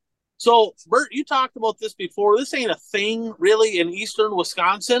here. So, Bert, you talked about this before. This ain't a thing really in eastern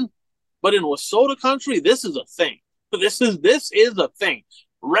Wisconsin, but in Wissota country, this is a thing. This is a thing.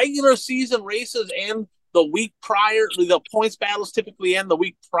 Regular season races and the week prior, the points battles typically end the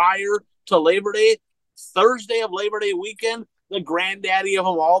week prior to Labor Day. Thursday of Labor Day weekend, the granddaddy of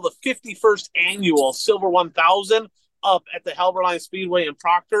them all, the 51st annual Silver 1000 up at the Helberline Speedway in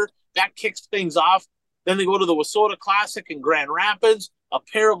Proctor. That kicks things off. Then they go to the Wissota Classic in Grand Rapids, a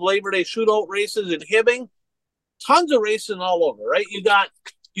pair of Labor Day shootout races in Hibbing, tons of racing all over, right? You got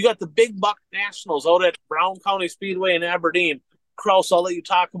the Big Buck Nationals out at Brown County Speedway in Aberdeen. Kraus, I'll let you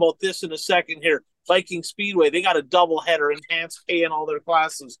talk about this in a second here. Viking Speedway, they got a doubleheader, enhanced K in all their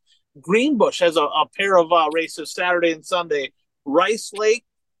classes. Greenbush has a pair of races Saturday and Sunday. Rice Lake,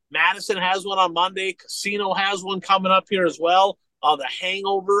 Madison has one on Monday. Casino has one coming up here as well. The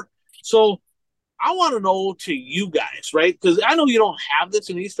Hangover. So I want to know to you guys, right? Because I know you don't have this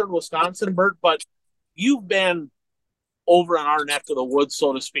in eastern Wisconsin, Bert, but you've been over in our neck of the woods,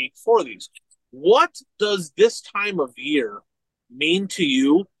 so to speak, for these. What does this time of year mean to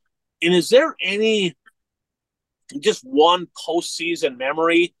you? And is there any just one postseason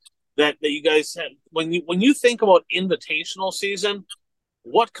memory that you guys had when you think about invitational season?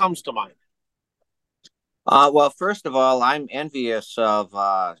 What comes to mind? Well, first of all, I'm envious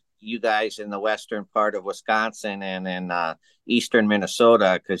of you guys in the western part of Wisconsin and in eastern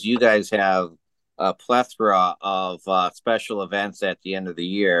Minnesota, because you guys have a plethora of special events at the end of the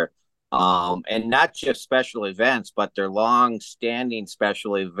year. And not just special events, but they're long-standing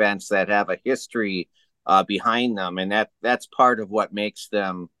special events that have a history behind them, and that's part of what makes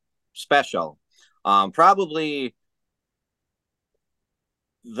them special. Probably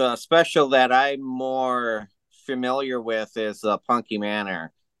the special that I'm more familiar with is Punky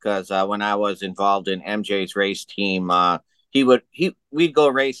Manor, because when I was involved in MJ's race team, we'd go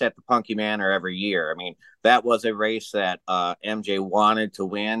race at the Punky Manor every year. I mean, that was a race that MJ wanted to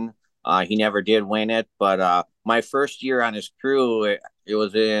win. He never did win it, but my first year on his crew, it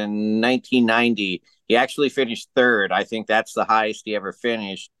was in 1990. He actually finished third. I think that's the highest he ever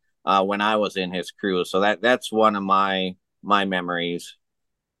finished when I was in his crew. So that's one of my memories.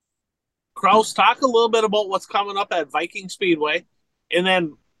 Kraus, talk a little bit about what's coming up at Viking Speedway, and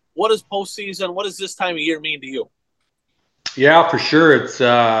then what is postseason? What does this time of year mean to you? Yeah, for sure. It's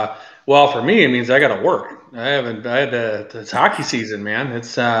well, for me, it means I got to work. It's hockey season, man.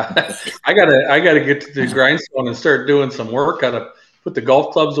 It's I gotta get to the grindstone and start doing some work. Got to put the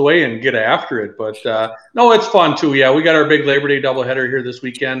golf clubs away and get after it. But no, it's fun too. Yeah, we got our big Labor Day doubleheader here this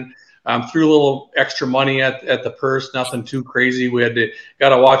weekend. Threw a little extra money at the purse, nothing too crazy. We got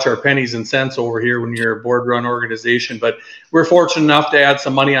to watch our pennies and cents over here when you're a board run organization. But we're fortunate enough to add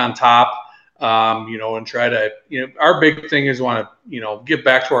some money on top. And try to, our big thing is want to, give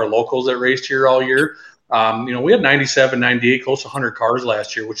back to our locals that raced here all year. We had 97, 98, close to 100 cars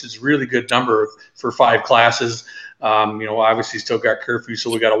last year, which is a really good number for 5 classes. Obviously still got curfew,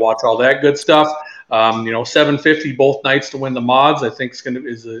 so we got to watch all that good stuff. 750 both nights to win the mods, I think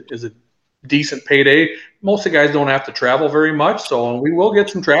is a decent payday. Most of the guys don't have to travel very much, so we will get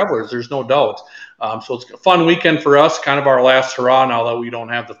some travelers. There's no doubt. So it's a fun weekend for us, kind of our last hurrah now that we don't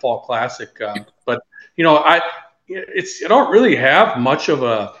have the Fall Classic. But I don't really have much of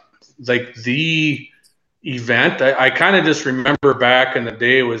the event. I kind of just remember back in the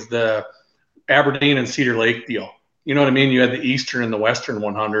day it was the Aberdeen and Cedar Lake deal. You know what I mean? You had the Eastern and the Western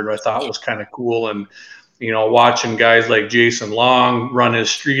 100. I thought was kind of cool, and watching guys like Jason Long run his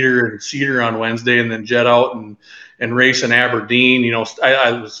streeter and Cedar on Wednesday, and then jet out and race in Aberdeen. It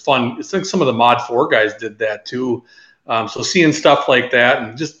was fun. I think some of the Mod 4 guys did that too. So seeing stuff like that,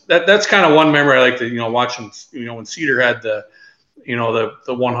 and just that's kind of one memory I like to watching. When Cedar had the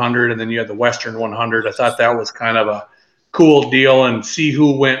 100, and then you had the Western 100. I thought that was kind of a cool deal, and see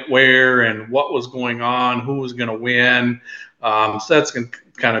who went where and what was going on, who was going to win. So that's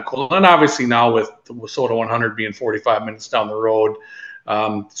kind of cool. And obviously now with the Wissota 100 being 45 minutes down the road,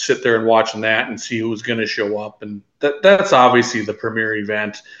 sit there and watching that and see who's going to show up. And that's obviously the premier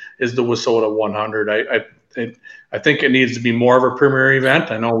event is the Wissota 100. I think it needs to be more of a premier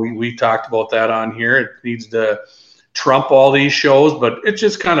event. I know we talked about that on here. It needs to trump all these shows, but it's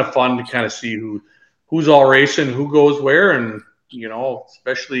just kind of fun to kind of see who's all racing, who goes where, and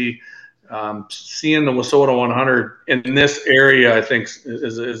especially seeing the Wissota 100 in this area, I think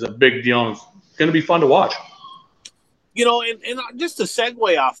is a big deal. And it's going to be fun to watch. And just to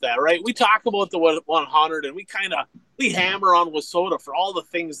segue off that, right? We talk about the 100, and we hammer on Wissota for all the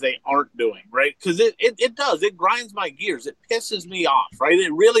things they aren't doing, right? Because it grinds my gears. It pisses me off, right?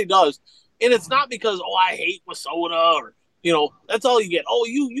 It really does. And it's not because I hate Wissota or That's all you get. Oh,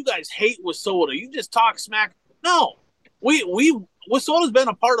 you guys hate Wissota. You just talk smack. No, we Wissota's been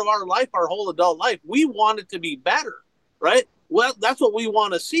a part of our life, our whole adult life. We want it to be better, right? Well, that's what we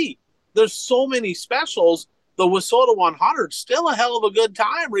want to see. There's so many specials. The Wissota 100 still a hell of a good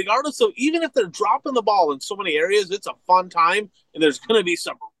time, regardless of even if they're dropping the ball in so many areas. It's a fun time, and there's going to be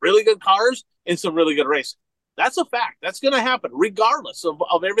some really good cars and some really good racing. That's a fact. That's going to happen, regardless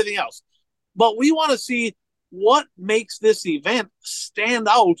of everything else. But we want to see what makes this event stand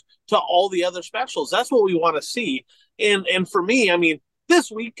out to all the other specials. That's what we want to see. And for me, I mean,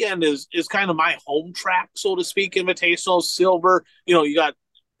 this weekend is kind of my home track, so to speak. Invitational, Silver. You got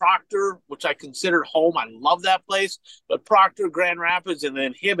Proctor, which I consider home. I love that place. But Proctor, Grand Rapids, and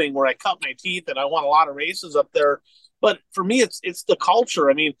then Hibbing, where I cut my teeth, and I won a lot of races up there. But for me, it's the culture.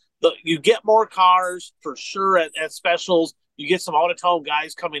 I mean, you get more cars for sure at specials. You get some out-of-town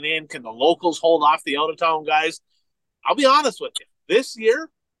guys coming in. Can the locals hold off the out-of-town guys? I'll be honest with you. This year,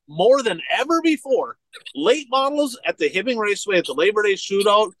 more than ever before, late models at the Hibbing Raceway at the Labor Day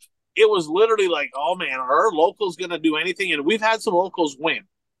Shootout, it was literally like, oh, man, are our locals going to do anything? And we've had some locals win.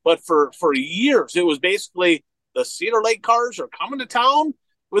 But for years, it was basically the Cedar Lake cars are coming to town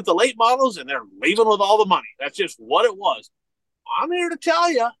with the late models, and they're leaving with all the money. That's just what it was. I'm here to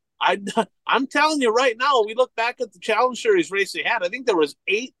tell you, I'm telling you right now, we look back at the Challenge Series race they had. I think there was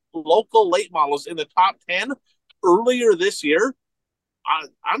 8 local late models in the top 10 earlier this year.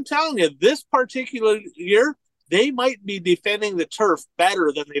 I'm telling you, this particular year, they might be defending the turf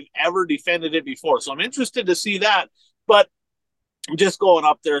better than they've ever defended it before. So I'm interested to see that. But just going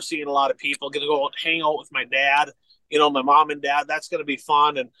up there, seeing a lot of people, going to go hang out with my dad, my mom and dad. That's going to be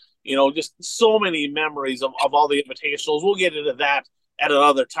fun. And, just so many memories of all the invitationals. We'll get into that at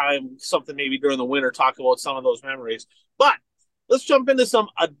another time, something maybe during the winter, talk about some of those memories. But let's jump into some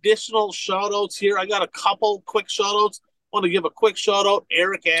additional shout-outs here. I got a couple quick shout-outs. I want to give a quick shout-out,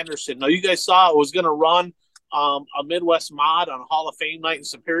 Eric Anderson. Now, you guys saw I was going to run a Midwest mod on Hall of Fame night in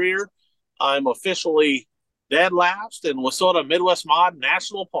Superior. I'm officially dead last in Wissota Midwest mod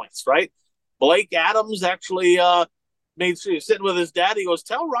national points, right? Blake Adams actually made sure he's sitting with his dad. He goes,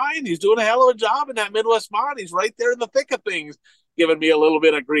 tell Ryan he's doing a hell of a job in that Midwest mod. He's right there in the thick of things, giving me a little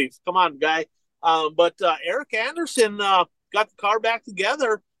bit of grief. Come on, guy. But Eric Anderson got the car back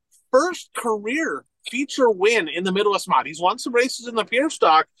together. First career feature win in the Midwest mod. He's won some races in the Pier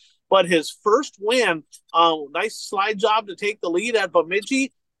Stock, but his first win, nice slide job to take the lead at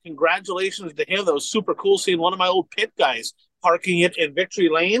Bemidji. Congratulations to him. That was super cool seeing one of my old pit guys parking it in Victory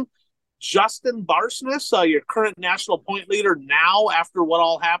Lane. Justin Barsness, your current national point leader now after what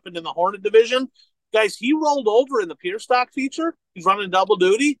all happened in the Hornet division. Guys, he rolled over in the Pier Stock feature. He's running double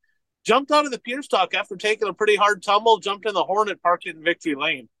duty. Jumped out of the Pier Stock after taking a pretty hard tumble, jumped in the Hornet, parked it in Victory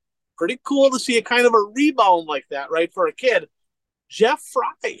Lane. Pretty cool to see a kind of a rebound like that, right, for a kid. Jeff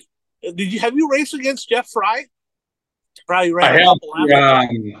Fry. Have you raced against Jeff Fry? Probably ran a couple.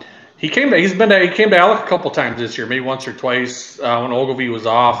 He came to Alec a couple times this year, maybe once or twice when Ogilvy was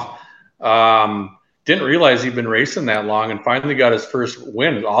off. Didn't realize he'd been racing that long, and finally got his first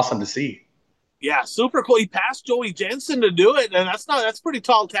win. It's awesome to see. Yeah, super cool. He passed Joey Jensen to do it, and that's a pretty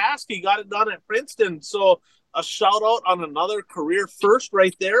tall task. He got it done at Princeton. So a shout out on another career first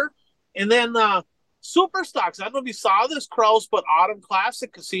right there. And then Super Stocks. I don't know if you saw this, Kraus, but Autumn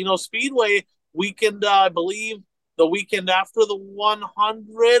Classic Casino Speedway weekend, I believe the weekend after the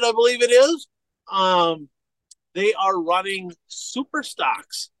 100, I believe it is. They are running Super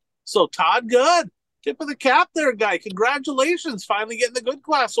Stocks. So Todd Good, tip of the cap there, guy. Congratulations, finally getting the good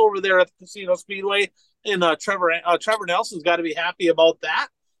class over there at the Casino Speedway. And Trevor Nelson's got to be happy about that.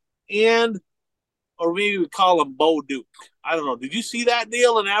 Or maybe we call him Bo Duke. I don't know. Did you see that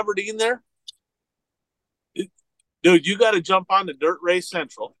deal in Aberdeen there? Dude, you got to jump on the Dirt Race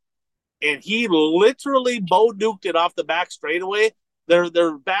Central. And he literally Bo Duked it off the back straightaway.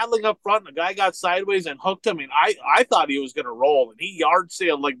 They're battling up front, and the guy got sideways and hooked him. And I thought he was going to roll, and he yard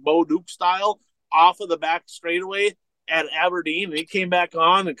sailed like Bo Duke style off of the back straightaway at Aberdeen. And he came back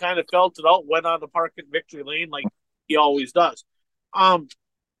on and kind of felt it out, went on to park at Victory Lane like he always does.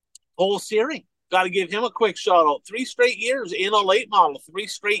 Cole Searing, got to give him a quick shout out. 3 straight years in a late model, 3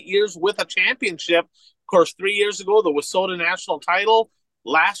 straight years with a championship. Of course, 3 years ago, the Wissota National title.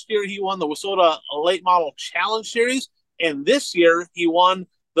 Last year, he won the Wissota Late Model Challenge Series. And this year, he won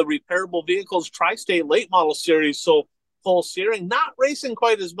the Repairable Vehicles Tri-State Late Model Series. So, Cole Searing, not racing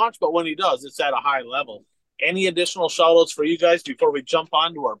quite as much, but when he does, it's at a high level. Any additional shout-outs for you guys before we jump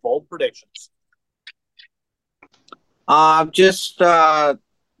on to our bold predictions?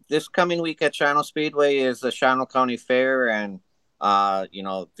 This coming week at Shawano Speedway is the Shawano County Fair, and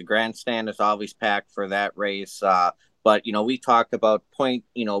the grandstand is always packed for that race. But we talked about point.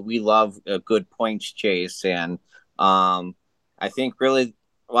 We love a good points chase, and I think really,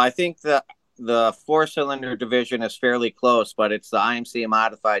 well, I think the four-cylinder division is fairly close, but it's the IMC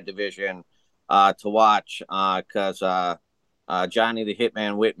modified division to watch because Johnny the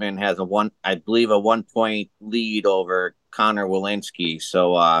Hitman Whitman has I believe, a 1 point lead over Connor Walensky.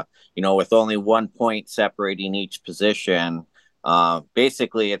 So, with only 1 point separating each position,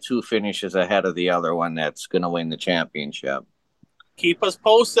 basically it's who finishes ahead of the other one that's going to win the championship. Keep us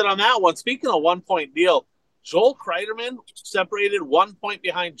posted on that one. Speaking of 1 point deal, Joel Kreiderman separated 1 point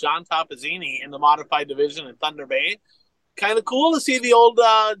behind John Topazzini in the modified division in Thunder Bay. Kind of cool to see the old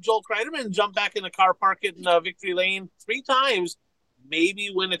Joel Kreiderman jump back in the car park in victory lane 3 times, maybe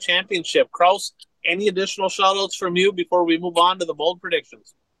win a championship. Kraus, any additional shout-outs from you before we move on to the bold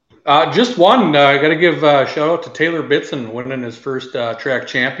predictions? Just one. I got to give a shout out to Taylor Bitson winning his first track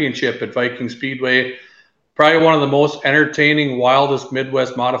championship at Viking Speedway. Probably one of the most entertaining, wildest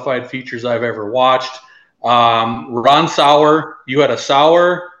Midwest modified features I've ever watched. Ron Sauer, you had a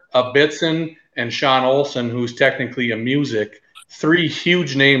Sauer, a Bitson, and Sean Olson, who's technically a music. 3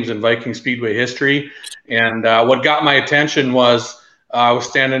 huge names in Viking Speedway history. And what got my attention was I was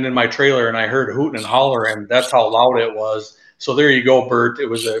standing in my trailer and I heard hooting and hollering. That's how loud it was. So there you go, Bert. It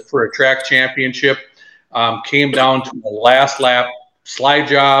was for a track championship. Came down to the last lap. Slide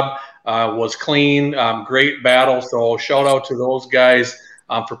job was clean. Great battle. So shout out to those guys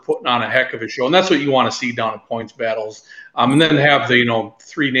for putting on a heck of a show. And that's what you want to see down at points battles. And then have the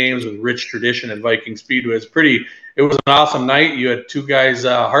 3 names with rich tradition in Viking Speedway. It was an awesome night. You had 2 guys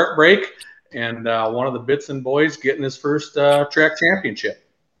heartbreak and one of the Bitson boys getting his first track championship.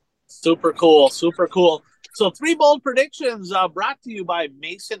 Super cool. Super cool. So 3 bold predictions brought to you by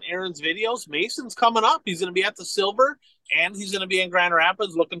Mason Aaron's Videos. Mason's coming up. He's going to be at the Silver, and he's going to be in Grand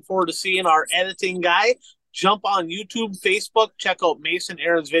Rapids. Looking forward to seeing our editing guy. Jump on YouTube, Facebook, check out Mason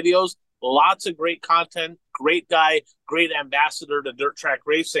Aaron's Videos. Lots of great content. Great guy. Great ambassador to dirt track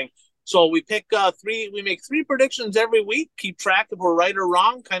racing. So we pick 3. We make 3 predictions every week. Keep track if we're right or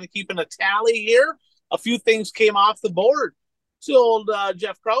wrong. Kind of keeping a tally here. A few things came off the board. So old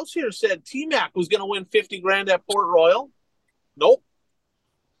Jeff Krause here said T-Mac was going to win 50 grand at Port Royal. Nope.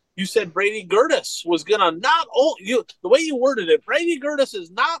 You said Brady Gertis was going to the way you worded it, Brady Gertis is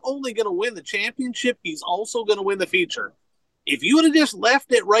not only going to win the championship, he's also going to win the feature. If you would have just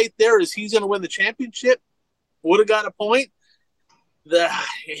left it right there as he's going to win the championship, would have got a point.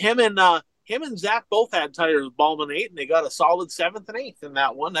 Him and Zach both had tires Ballman 8, and they got a solid 7th and 8th in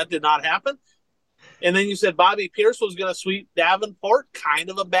that one. That did not happen. And then you said Bobby Pierce was going to sweep Davenport. Kind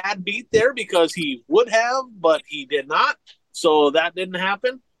of a bad beat there because he would have, but he did not. So that didn't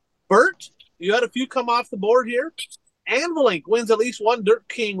happen. Bert, you had a few come off the board here. Anvilink wins at least one Dirt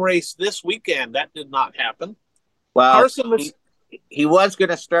King race this weekend. That did not happen. Well, he was going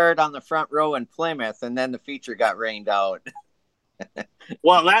to start on the front row in Plymouth, and then the feature got rained out.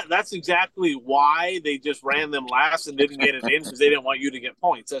 Well, that's exactly why they just ran them last and didn't get it in, because they didn't want you to get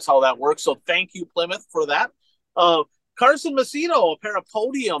points. That's how that works. So thank you, Plymouth, for that. Carson Macedo, a pair of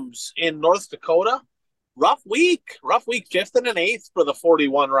podiums in North Dakota. Rough week, 5th and an 8th for the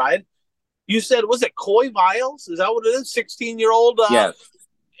 41 ride. You said, was it Coy Viles? Is that what it is? 16-year-old yes.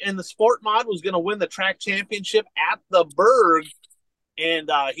 In the sport mod was going to win the track championship at the Berg.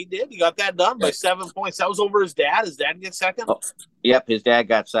 And he did. He got that done by 7 points. That was over his dad. His dad get second? Oh, yep, his dad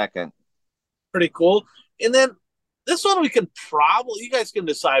got second. Pretty cool. And then this one we can probably, you guys can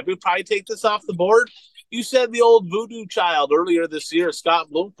decide. We'll probably take this off the board. You said the old voodoo child earlier this year, Scott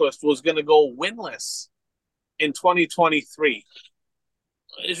Bloomquist, was going to go winless in 2023.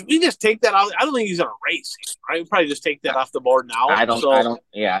 If we just take that out, I don't think he's going to race. Right? We'll probably just take that off the board now. I don't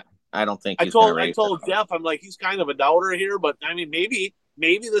think he's going to race. I told Jeff, I'm like, he's kind of a doubter here, but I mean, maybe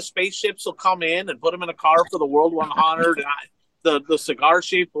the spaceships will come in and put him in a car for the World 100 and the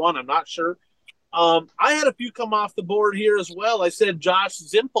cigar-shaped one. I'm not sure. I had a few come off the board here as well. I said Josh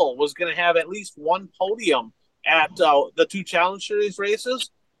Zimpel was going to have at least one podium at the 2 Challenge Series races.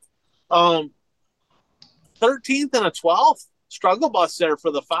 13th and a 12th struggle bus there for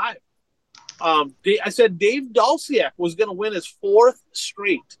the 5. I said Dave Dalsiak was going to win his 4th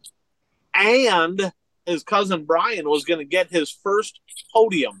straight, and his cousin Brian was going to get his first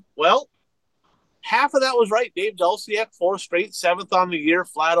podium. Well, half of that was right. Dave Dalsiak, 4 straight, 7th on the year,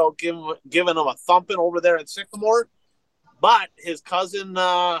 flat out giving him a thumping over there at Sycamore. But his cousin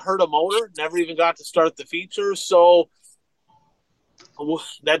hurt a motor, never even got to start the feature, so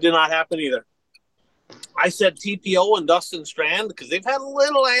that did not happen either. I said TPO and Dustin Strand because they've had a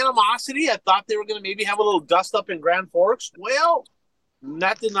little animosity. I thought they were going to maybe have a little dust up in Grand Forks. Well,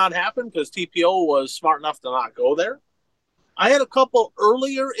 that did not happen because TPO was smart enough to not go there. I had a couple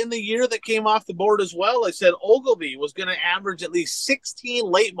earlier in the year that came off the board as well. I said Ogilvy was going to average at least 16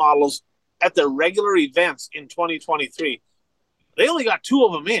 late models at their regular events in 2023. They only got 2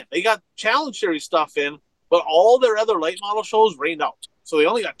 of them in. They got Challenge Series stuff in, but all their other late model shows rained out. So they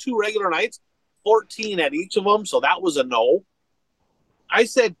only got 2 regular nights, 14 at each of them. So that was a no. I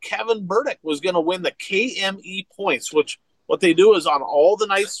said Kevin Burdick was going to win the KME points, which what they do is on all the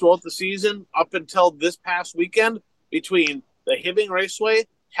nights throughout the season up until this past weekend between the Hibbing Raceway,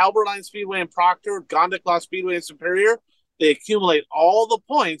 Halberline Speedway and Proctor, Gondiclaw Speedway and Superior, they accumulate all the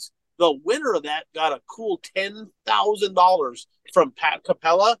points. The winner of that got a cool $10,000 from Pat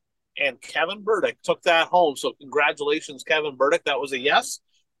Capella, and Kevin Burdick took that home. So congratulations, Kevin Burdick. That was a yes.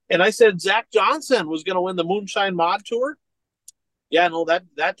 And I said Zach Johnson was going to win the Moonshine Mod Tour. Yeah, no,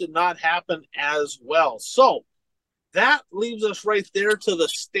 that did not happen as well. So that leaves us right there to the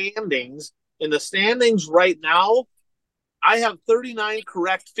standings. In the standings right now, I have 39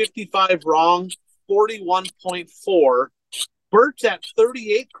 correct, 55 wrong, 41.4. Bert's at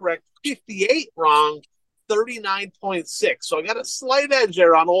 38 correct, 58 wrong, 39.6. So I got a slight edge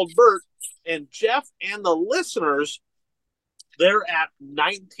there on old Bert. And Jeff and the listeners, they're at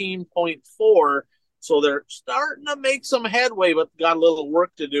 19.4. So they're starting to make some headway, but got a little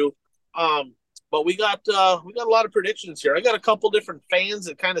work to do. But we got a lot of predictions here. I got a couple different fans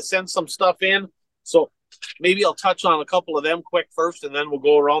that kind of sent some stuff in. So maybe I'll touch on a couple of them quick first, and then we'll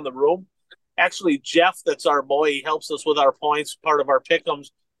go around the room. Actually, Jeff, that's our boy. He helps us with our points, part of our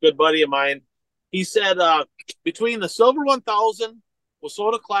pick'ems, good buddy of mine. He said between the Silver 1000,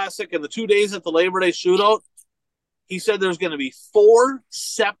 Wissota Classic, and the 2 days at the Labor Day Shootout, he said there's going to be 4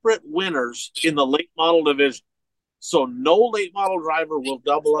 separate winners in the late model division. So no late model driver will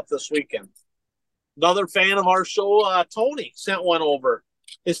double up this weekend. Another fan of our show, Tony, sent one over.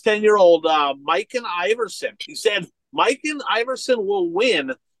 His 10-year-old Mike and Iverson. He said Mike and Iverson will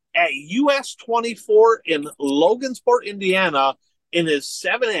win at US 24 in Logansport, Indiana, in his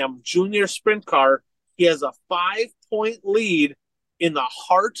 7M junior sprint car. He has a 5-point lead in the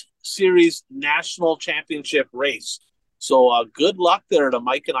Hart Series National Championship race. So good luck there to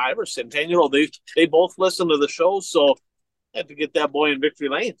Mike and Iverson, 10-year-old. They both listen to the show, so I had to get that boy in victory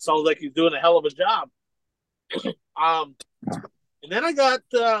lane. Sounds like he's doing a hell of a job. And then I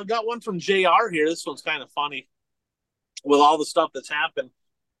got one from JR here. This one's kind of funny with all the stuff that's happened.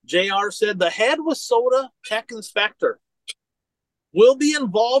 JR said the head Wissota tech inspector will be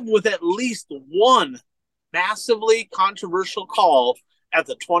involved with at least one massively controversial call at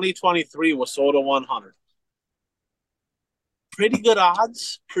the 2023 Wissota 100. Pretty good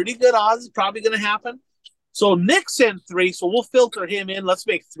odds. Probably going to happen. So Nick sent 3, so we'll filter him in. Let's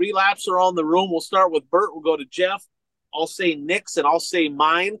make 3 laps around the room. We'll start with Bert. We'll go to Jeff. I'll say Nick's, and I'll say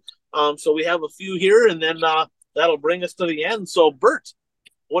mine. So we have a few here, and then that'll bring us to the end. So, Bert,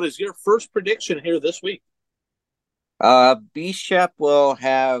 what is your first prediction here this week? Bishop will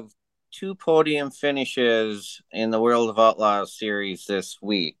have 2 podium finishes in the World of Outlaws series this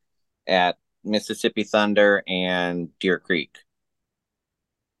week at Mississippi Thunder and Deer Creek.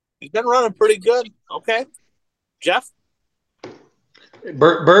 He's been running pretty good. Okay. Jeff?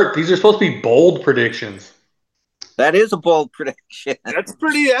 Bert, these are supposed to be bold predictions. That is a bold prediction. That's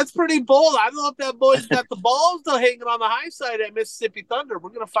pretty bold. I don't know if that boy's got the balls to hanging on the high side at Mississippi Thunder. We're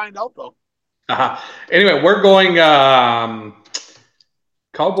going to find out, though. Anyway, we're going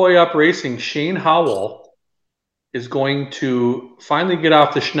Cowboy Up Racing. Shane Howell is going to finally get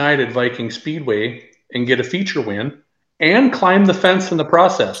off the schneid at Viking Speedway and get a feature win and climb the fence in the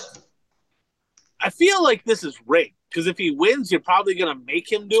process. I feel like this is rigged because if he wins, you're probably going to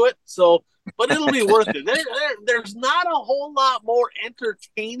make him do it. So, but it'll be worth it. There's not a whole lot more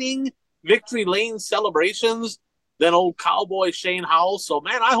entertaining victory lane celebrations than old cowboy Shane Howell. So,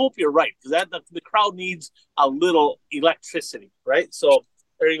 man, I hope you're right because the crowd needs a little electricity, right? So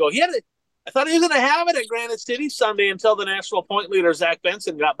there you go. I thought he was going to have it at Granite City Sunday until the national point leader Zach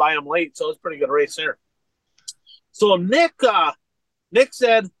Benson got by him late. So it's a pretty good race there. So Nick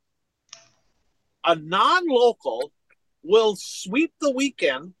said a non-local will sweep the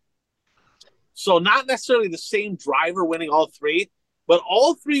weekend. So not necessarily the same driver winning all 3, but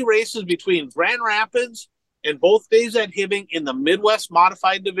all 3 races between Grand Rapids and both days at Hibbing in the Midwest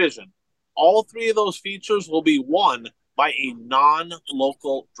Modified Division. All 3 of those features will be won by a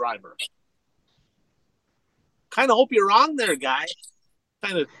non-local driver. Kind of hope you're wrong there, guy.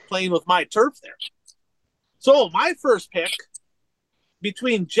 Kind of playing with my turf there. So my first pick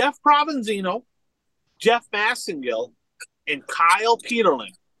between Jeff Provenzino, Jeff Massengill, and Kyle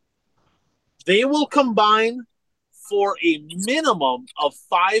Peterlin. They will combine for a minimum of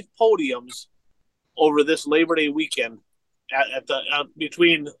 5 podiums over this Labor Day weekend at the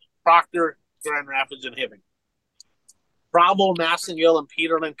between Proctor, Grand Rapids, and Hibbing. Bravo, Massengill, and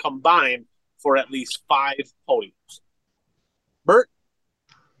Peterland combined for at least 5 podiums. Bert?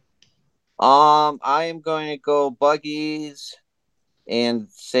 I am going to go buggies and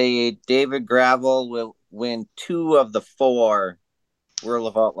say David Gravel will win 2 of the 4 World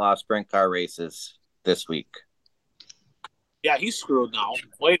of Outlaw sprint car races this week. Yeah, he's screwed now.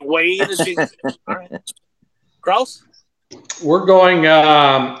 Wait to jinx it. All right. Kraus? We're going,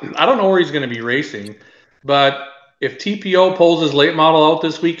 I don't know where he's going to be racing, but if TPO pulls his late model out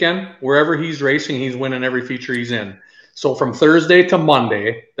this weekend, wherever he's racing, he's winning every feature he's in. So from Thursday to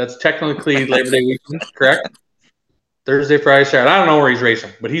Monday, that's technically Labor Day weekend, correct? Thursday, Friday, Saturday. I don't know where he's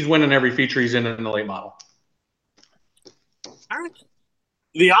racing, but he's winning every feature he's in the late model. All right.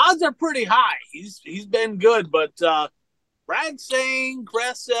 The odds are pretty high. He's been good, but Brad Singh,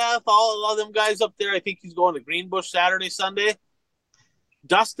 Gresseth, all of them guys up there, I think he's going to Greenbush Saturday, Sunday.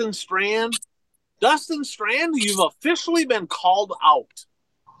 Dustin Strand, you've officially been called out.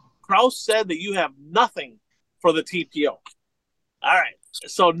 Kraus said that you have nothing for the TPO. All right.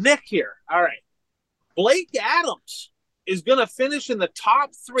 So Nick here. All right. Blake Adams is going to finish in the top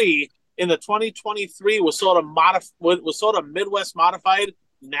 3 in the 2023 Wasota Midwest Modified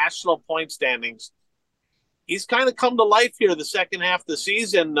National Point Standings. He's kind of come to life here the second half of the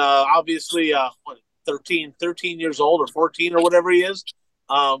season. Obviously, 13 years old or 14 or whatever he is.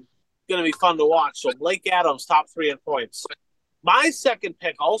 Going to be fun to watch. So Blake Adams, top 3 in points. My second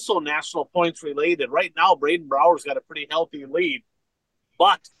pick, also national points related. Right now, Braden Brower's got a pretty healthy lead,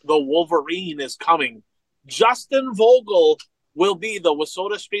 but the Wolverine is coming. Justin Vogel will be the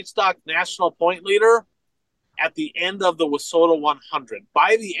Wasota Street Stock national point leader at the end of the Wasota 100.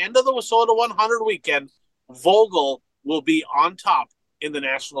 By the end of the Wasota 100 weekend, Vogel will be on top in the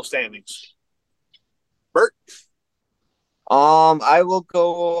national standings. Bert? I will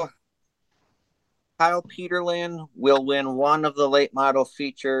go Kyle Peterlin will win one of the late model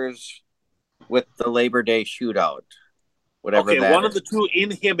features with the Labor Day shootout. Whatever that one is. of the 2 in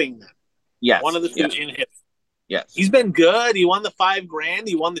Hibbing then. Yes. One of the 2 in Hibbing. Yes. He's been good. He won the $5,000.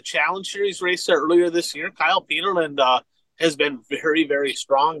 He won the Challenge Series race there earlier this year. Kyle Peterland has been very, very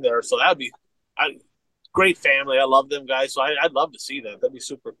strong there. So that would be great family. I love them guys. So I'd love to see that. That'd be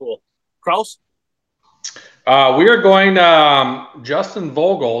super cool. Kraus? We are going Justin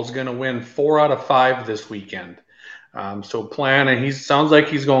Vogel is going to win 4 out of 5 this weekend. So plan, and he sounds like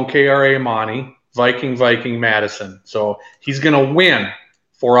he's going KRA Monty, Viking, Madison. So he's going to win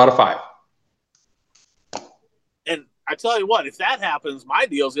 4 out of 5. And I tell you what, if that happens, my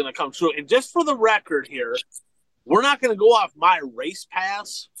deal is going to come true. And just for the record here, we're not going to go off my race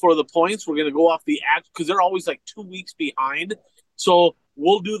pass for the points. We're going to go off the act because they're always like 2 weeks behind. So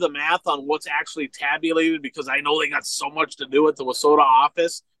we'll do the math on what's actually tabulated because I know they got so much to do at the Wasota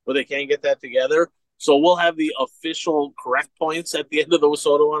office where they can't get that together. So we'll have the official correct points at the end of the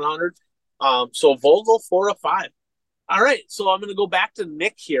Wasota 100. So Vogel, 4 of 5. All right, so I'm going to go back to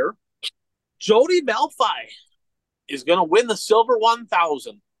Nick here. Jody Belfi is going to win the Silver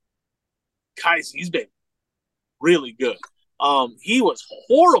 1000. Guys, he's been really good. He was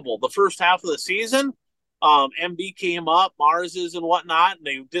horrible the first half of the season. MB came up, Mars's and whatnot, and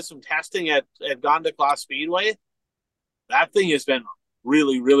they did some testing at Gonda Class Speedway. That thing has been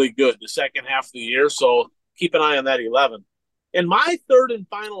really, really good the second half of the year, so keep an eye on that 11. And my third and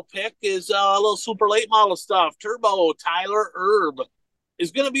final pick is a little super late model stuff. Turbo Tyler Erb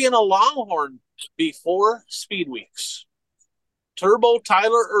is going to be in a Longhorn before Speed Weeks. Turbo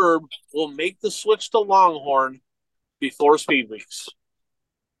Tyler Erb will make the switch to Longhorn before Speed Weeks.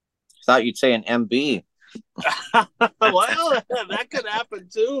 Thought you'd say an MB. Well, that could happen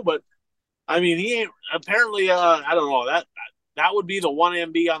too, but I mean, he ain't apparently. I don't know that would be the one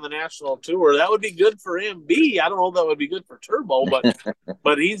MB on the national tour. That would be good for MB. I don't know if that would be good for Turbo,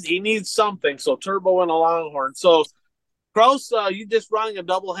 but he needs something. So Turbo and a Longhorn. So Kraus, you just running a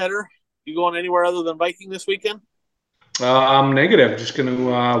doubleheader? You going anywhere other than Viking this weekend? I'm negative. Just going to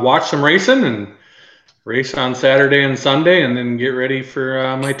watch some racing and race on Saturday and Sunday, and then get ready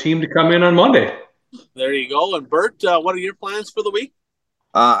for my team to come in on Monday. There you go. And Bert, what are your plans for the week?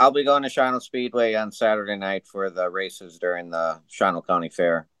 I'll be going to Shawano Speedway on Saturday night for the races during the Shawano County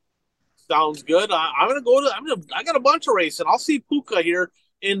Fair. Sounds good. I'm gonna go to. I got a bunch of racing. I'll see Puka here,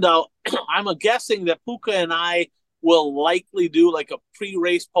 and I'm guessing that Puka and I will likely do like a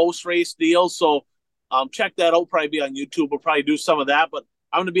pre-race, post-race deal. So check that out. Probably be on YouTube. We'll probably do some of that. But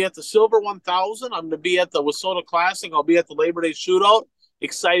I'm going to be at the Silver 1000. I'm going to be at the Wasota Classic. I'll be at the Labor Day Shootout.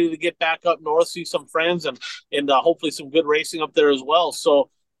 Excited to get back up north, see some friends, and hopefully some good racing up there as well.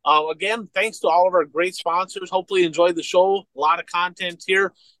 So Again, thanks to all of our great sponsors. Hopefully you enjoyed the show. A lot of content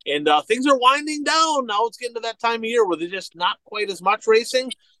here. And things are winding down. Now it's getting to that time of year where there's just not quite as much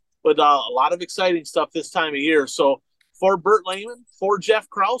racing, but a lot of exciting stuff this time of year. So for Bert Lehman, for Jeff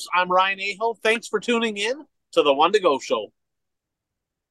Krause, I'm Ryan Aho. Thanks for tuning in to the One to Go Show.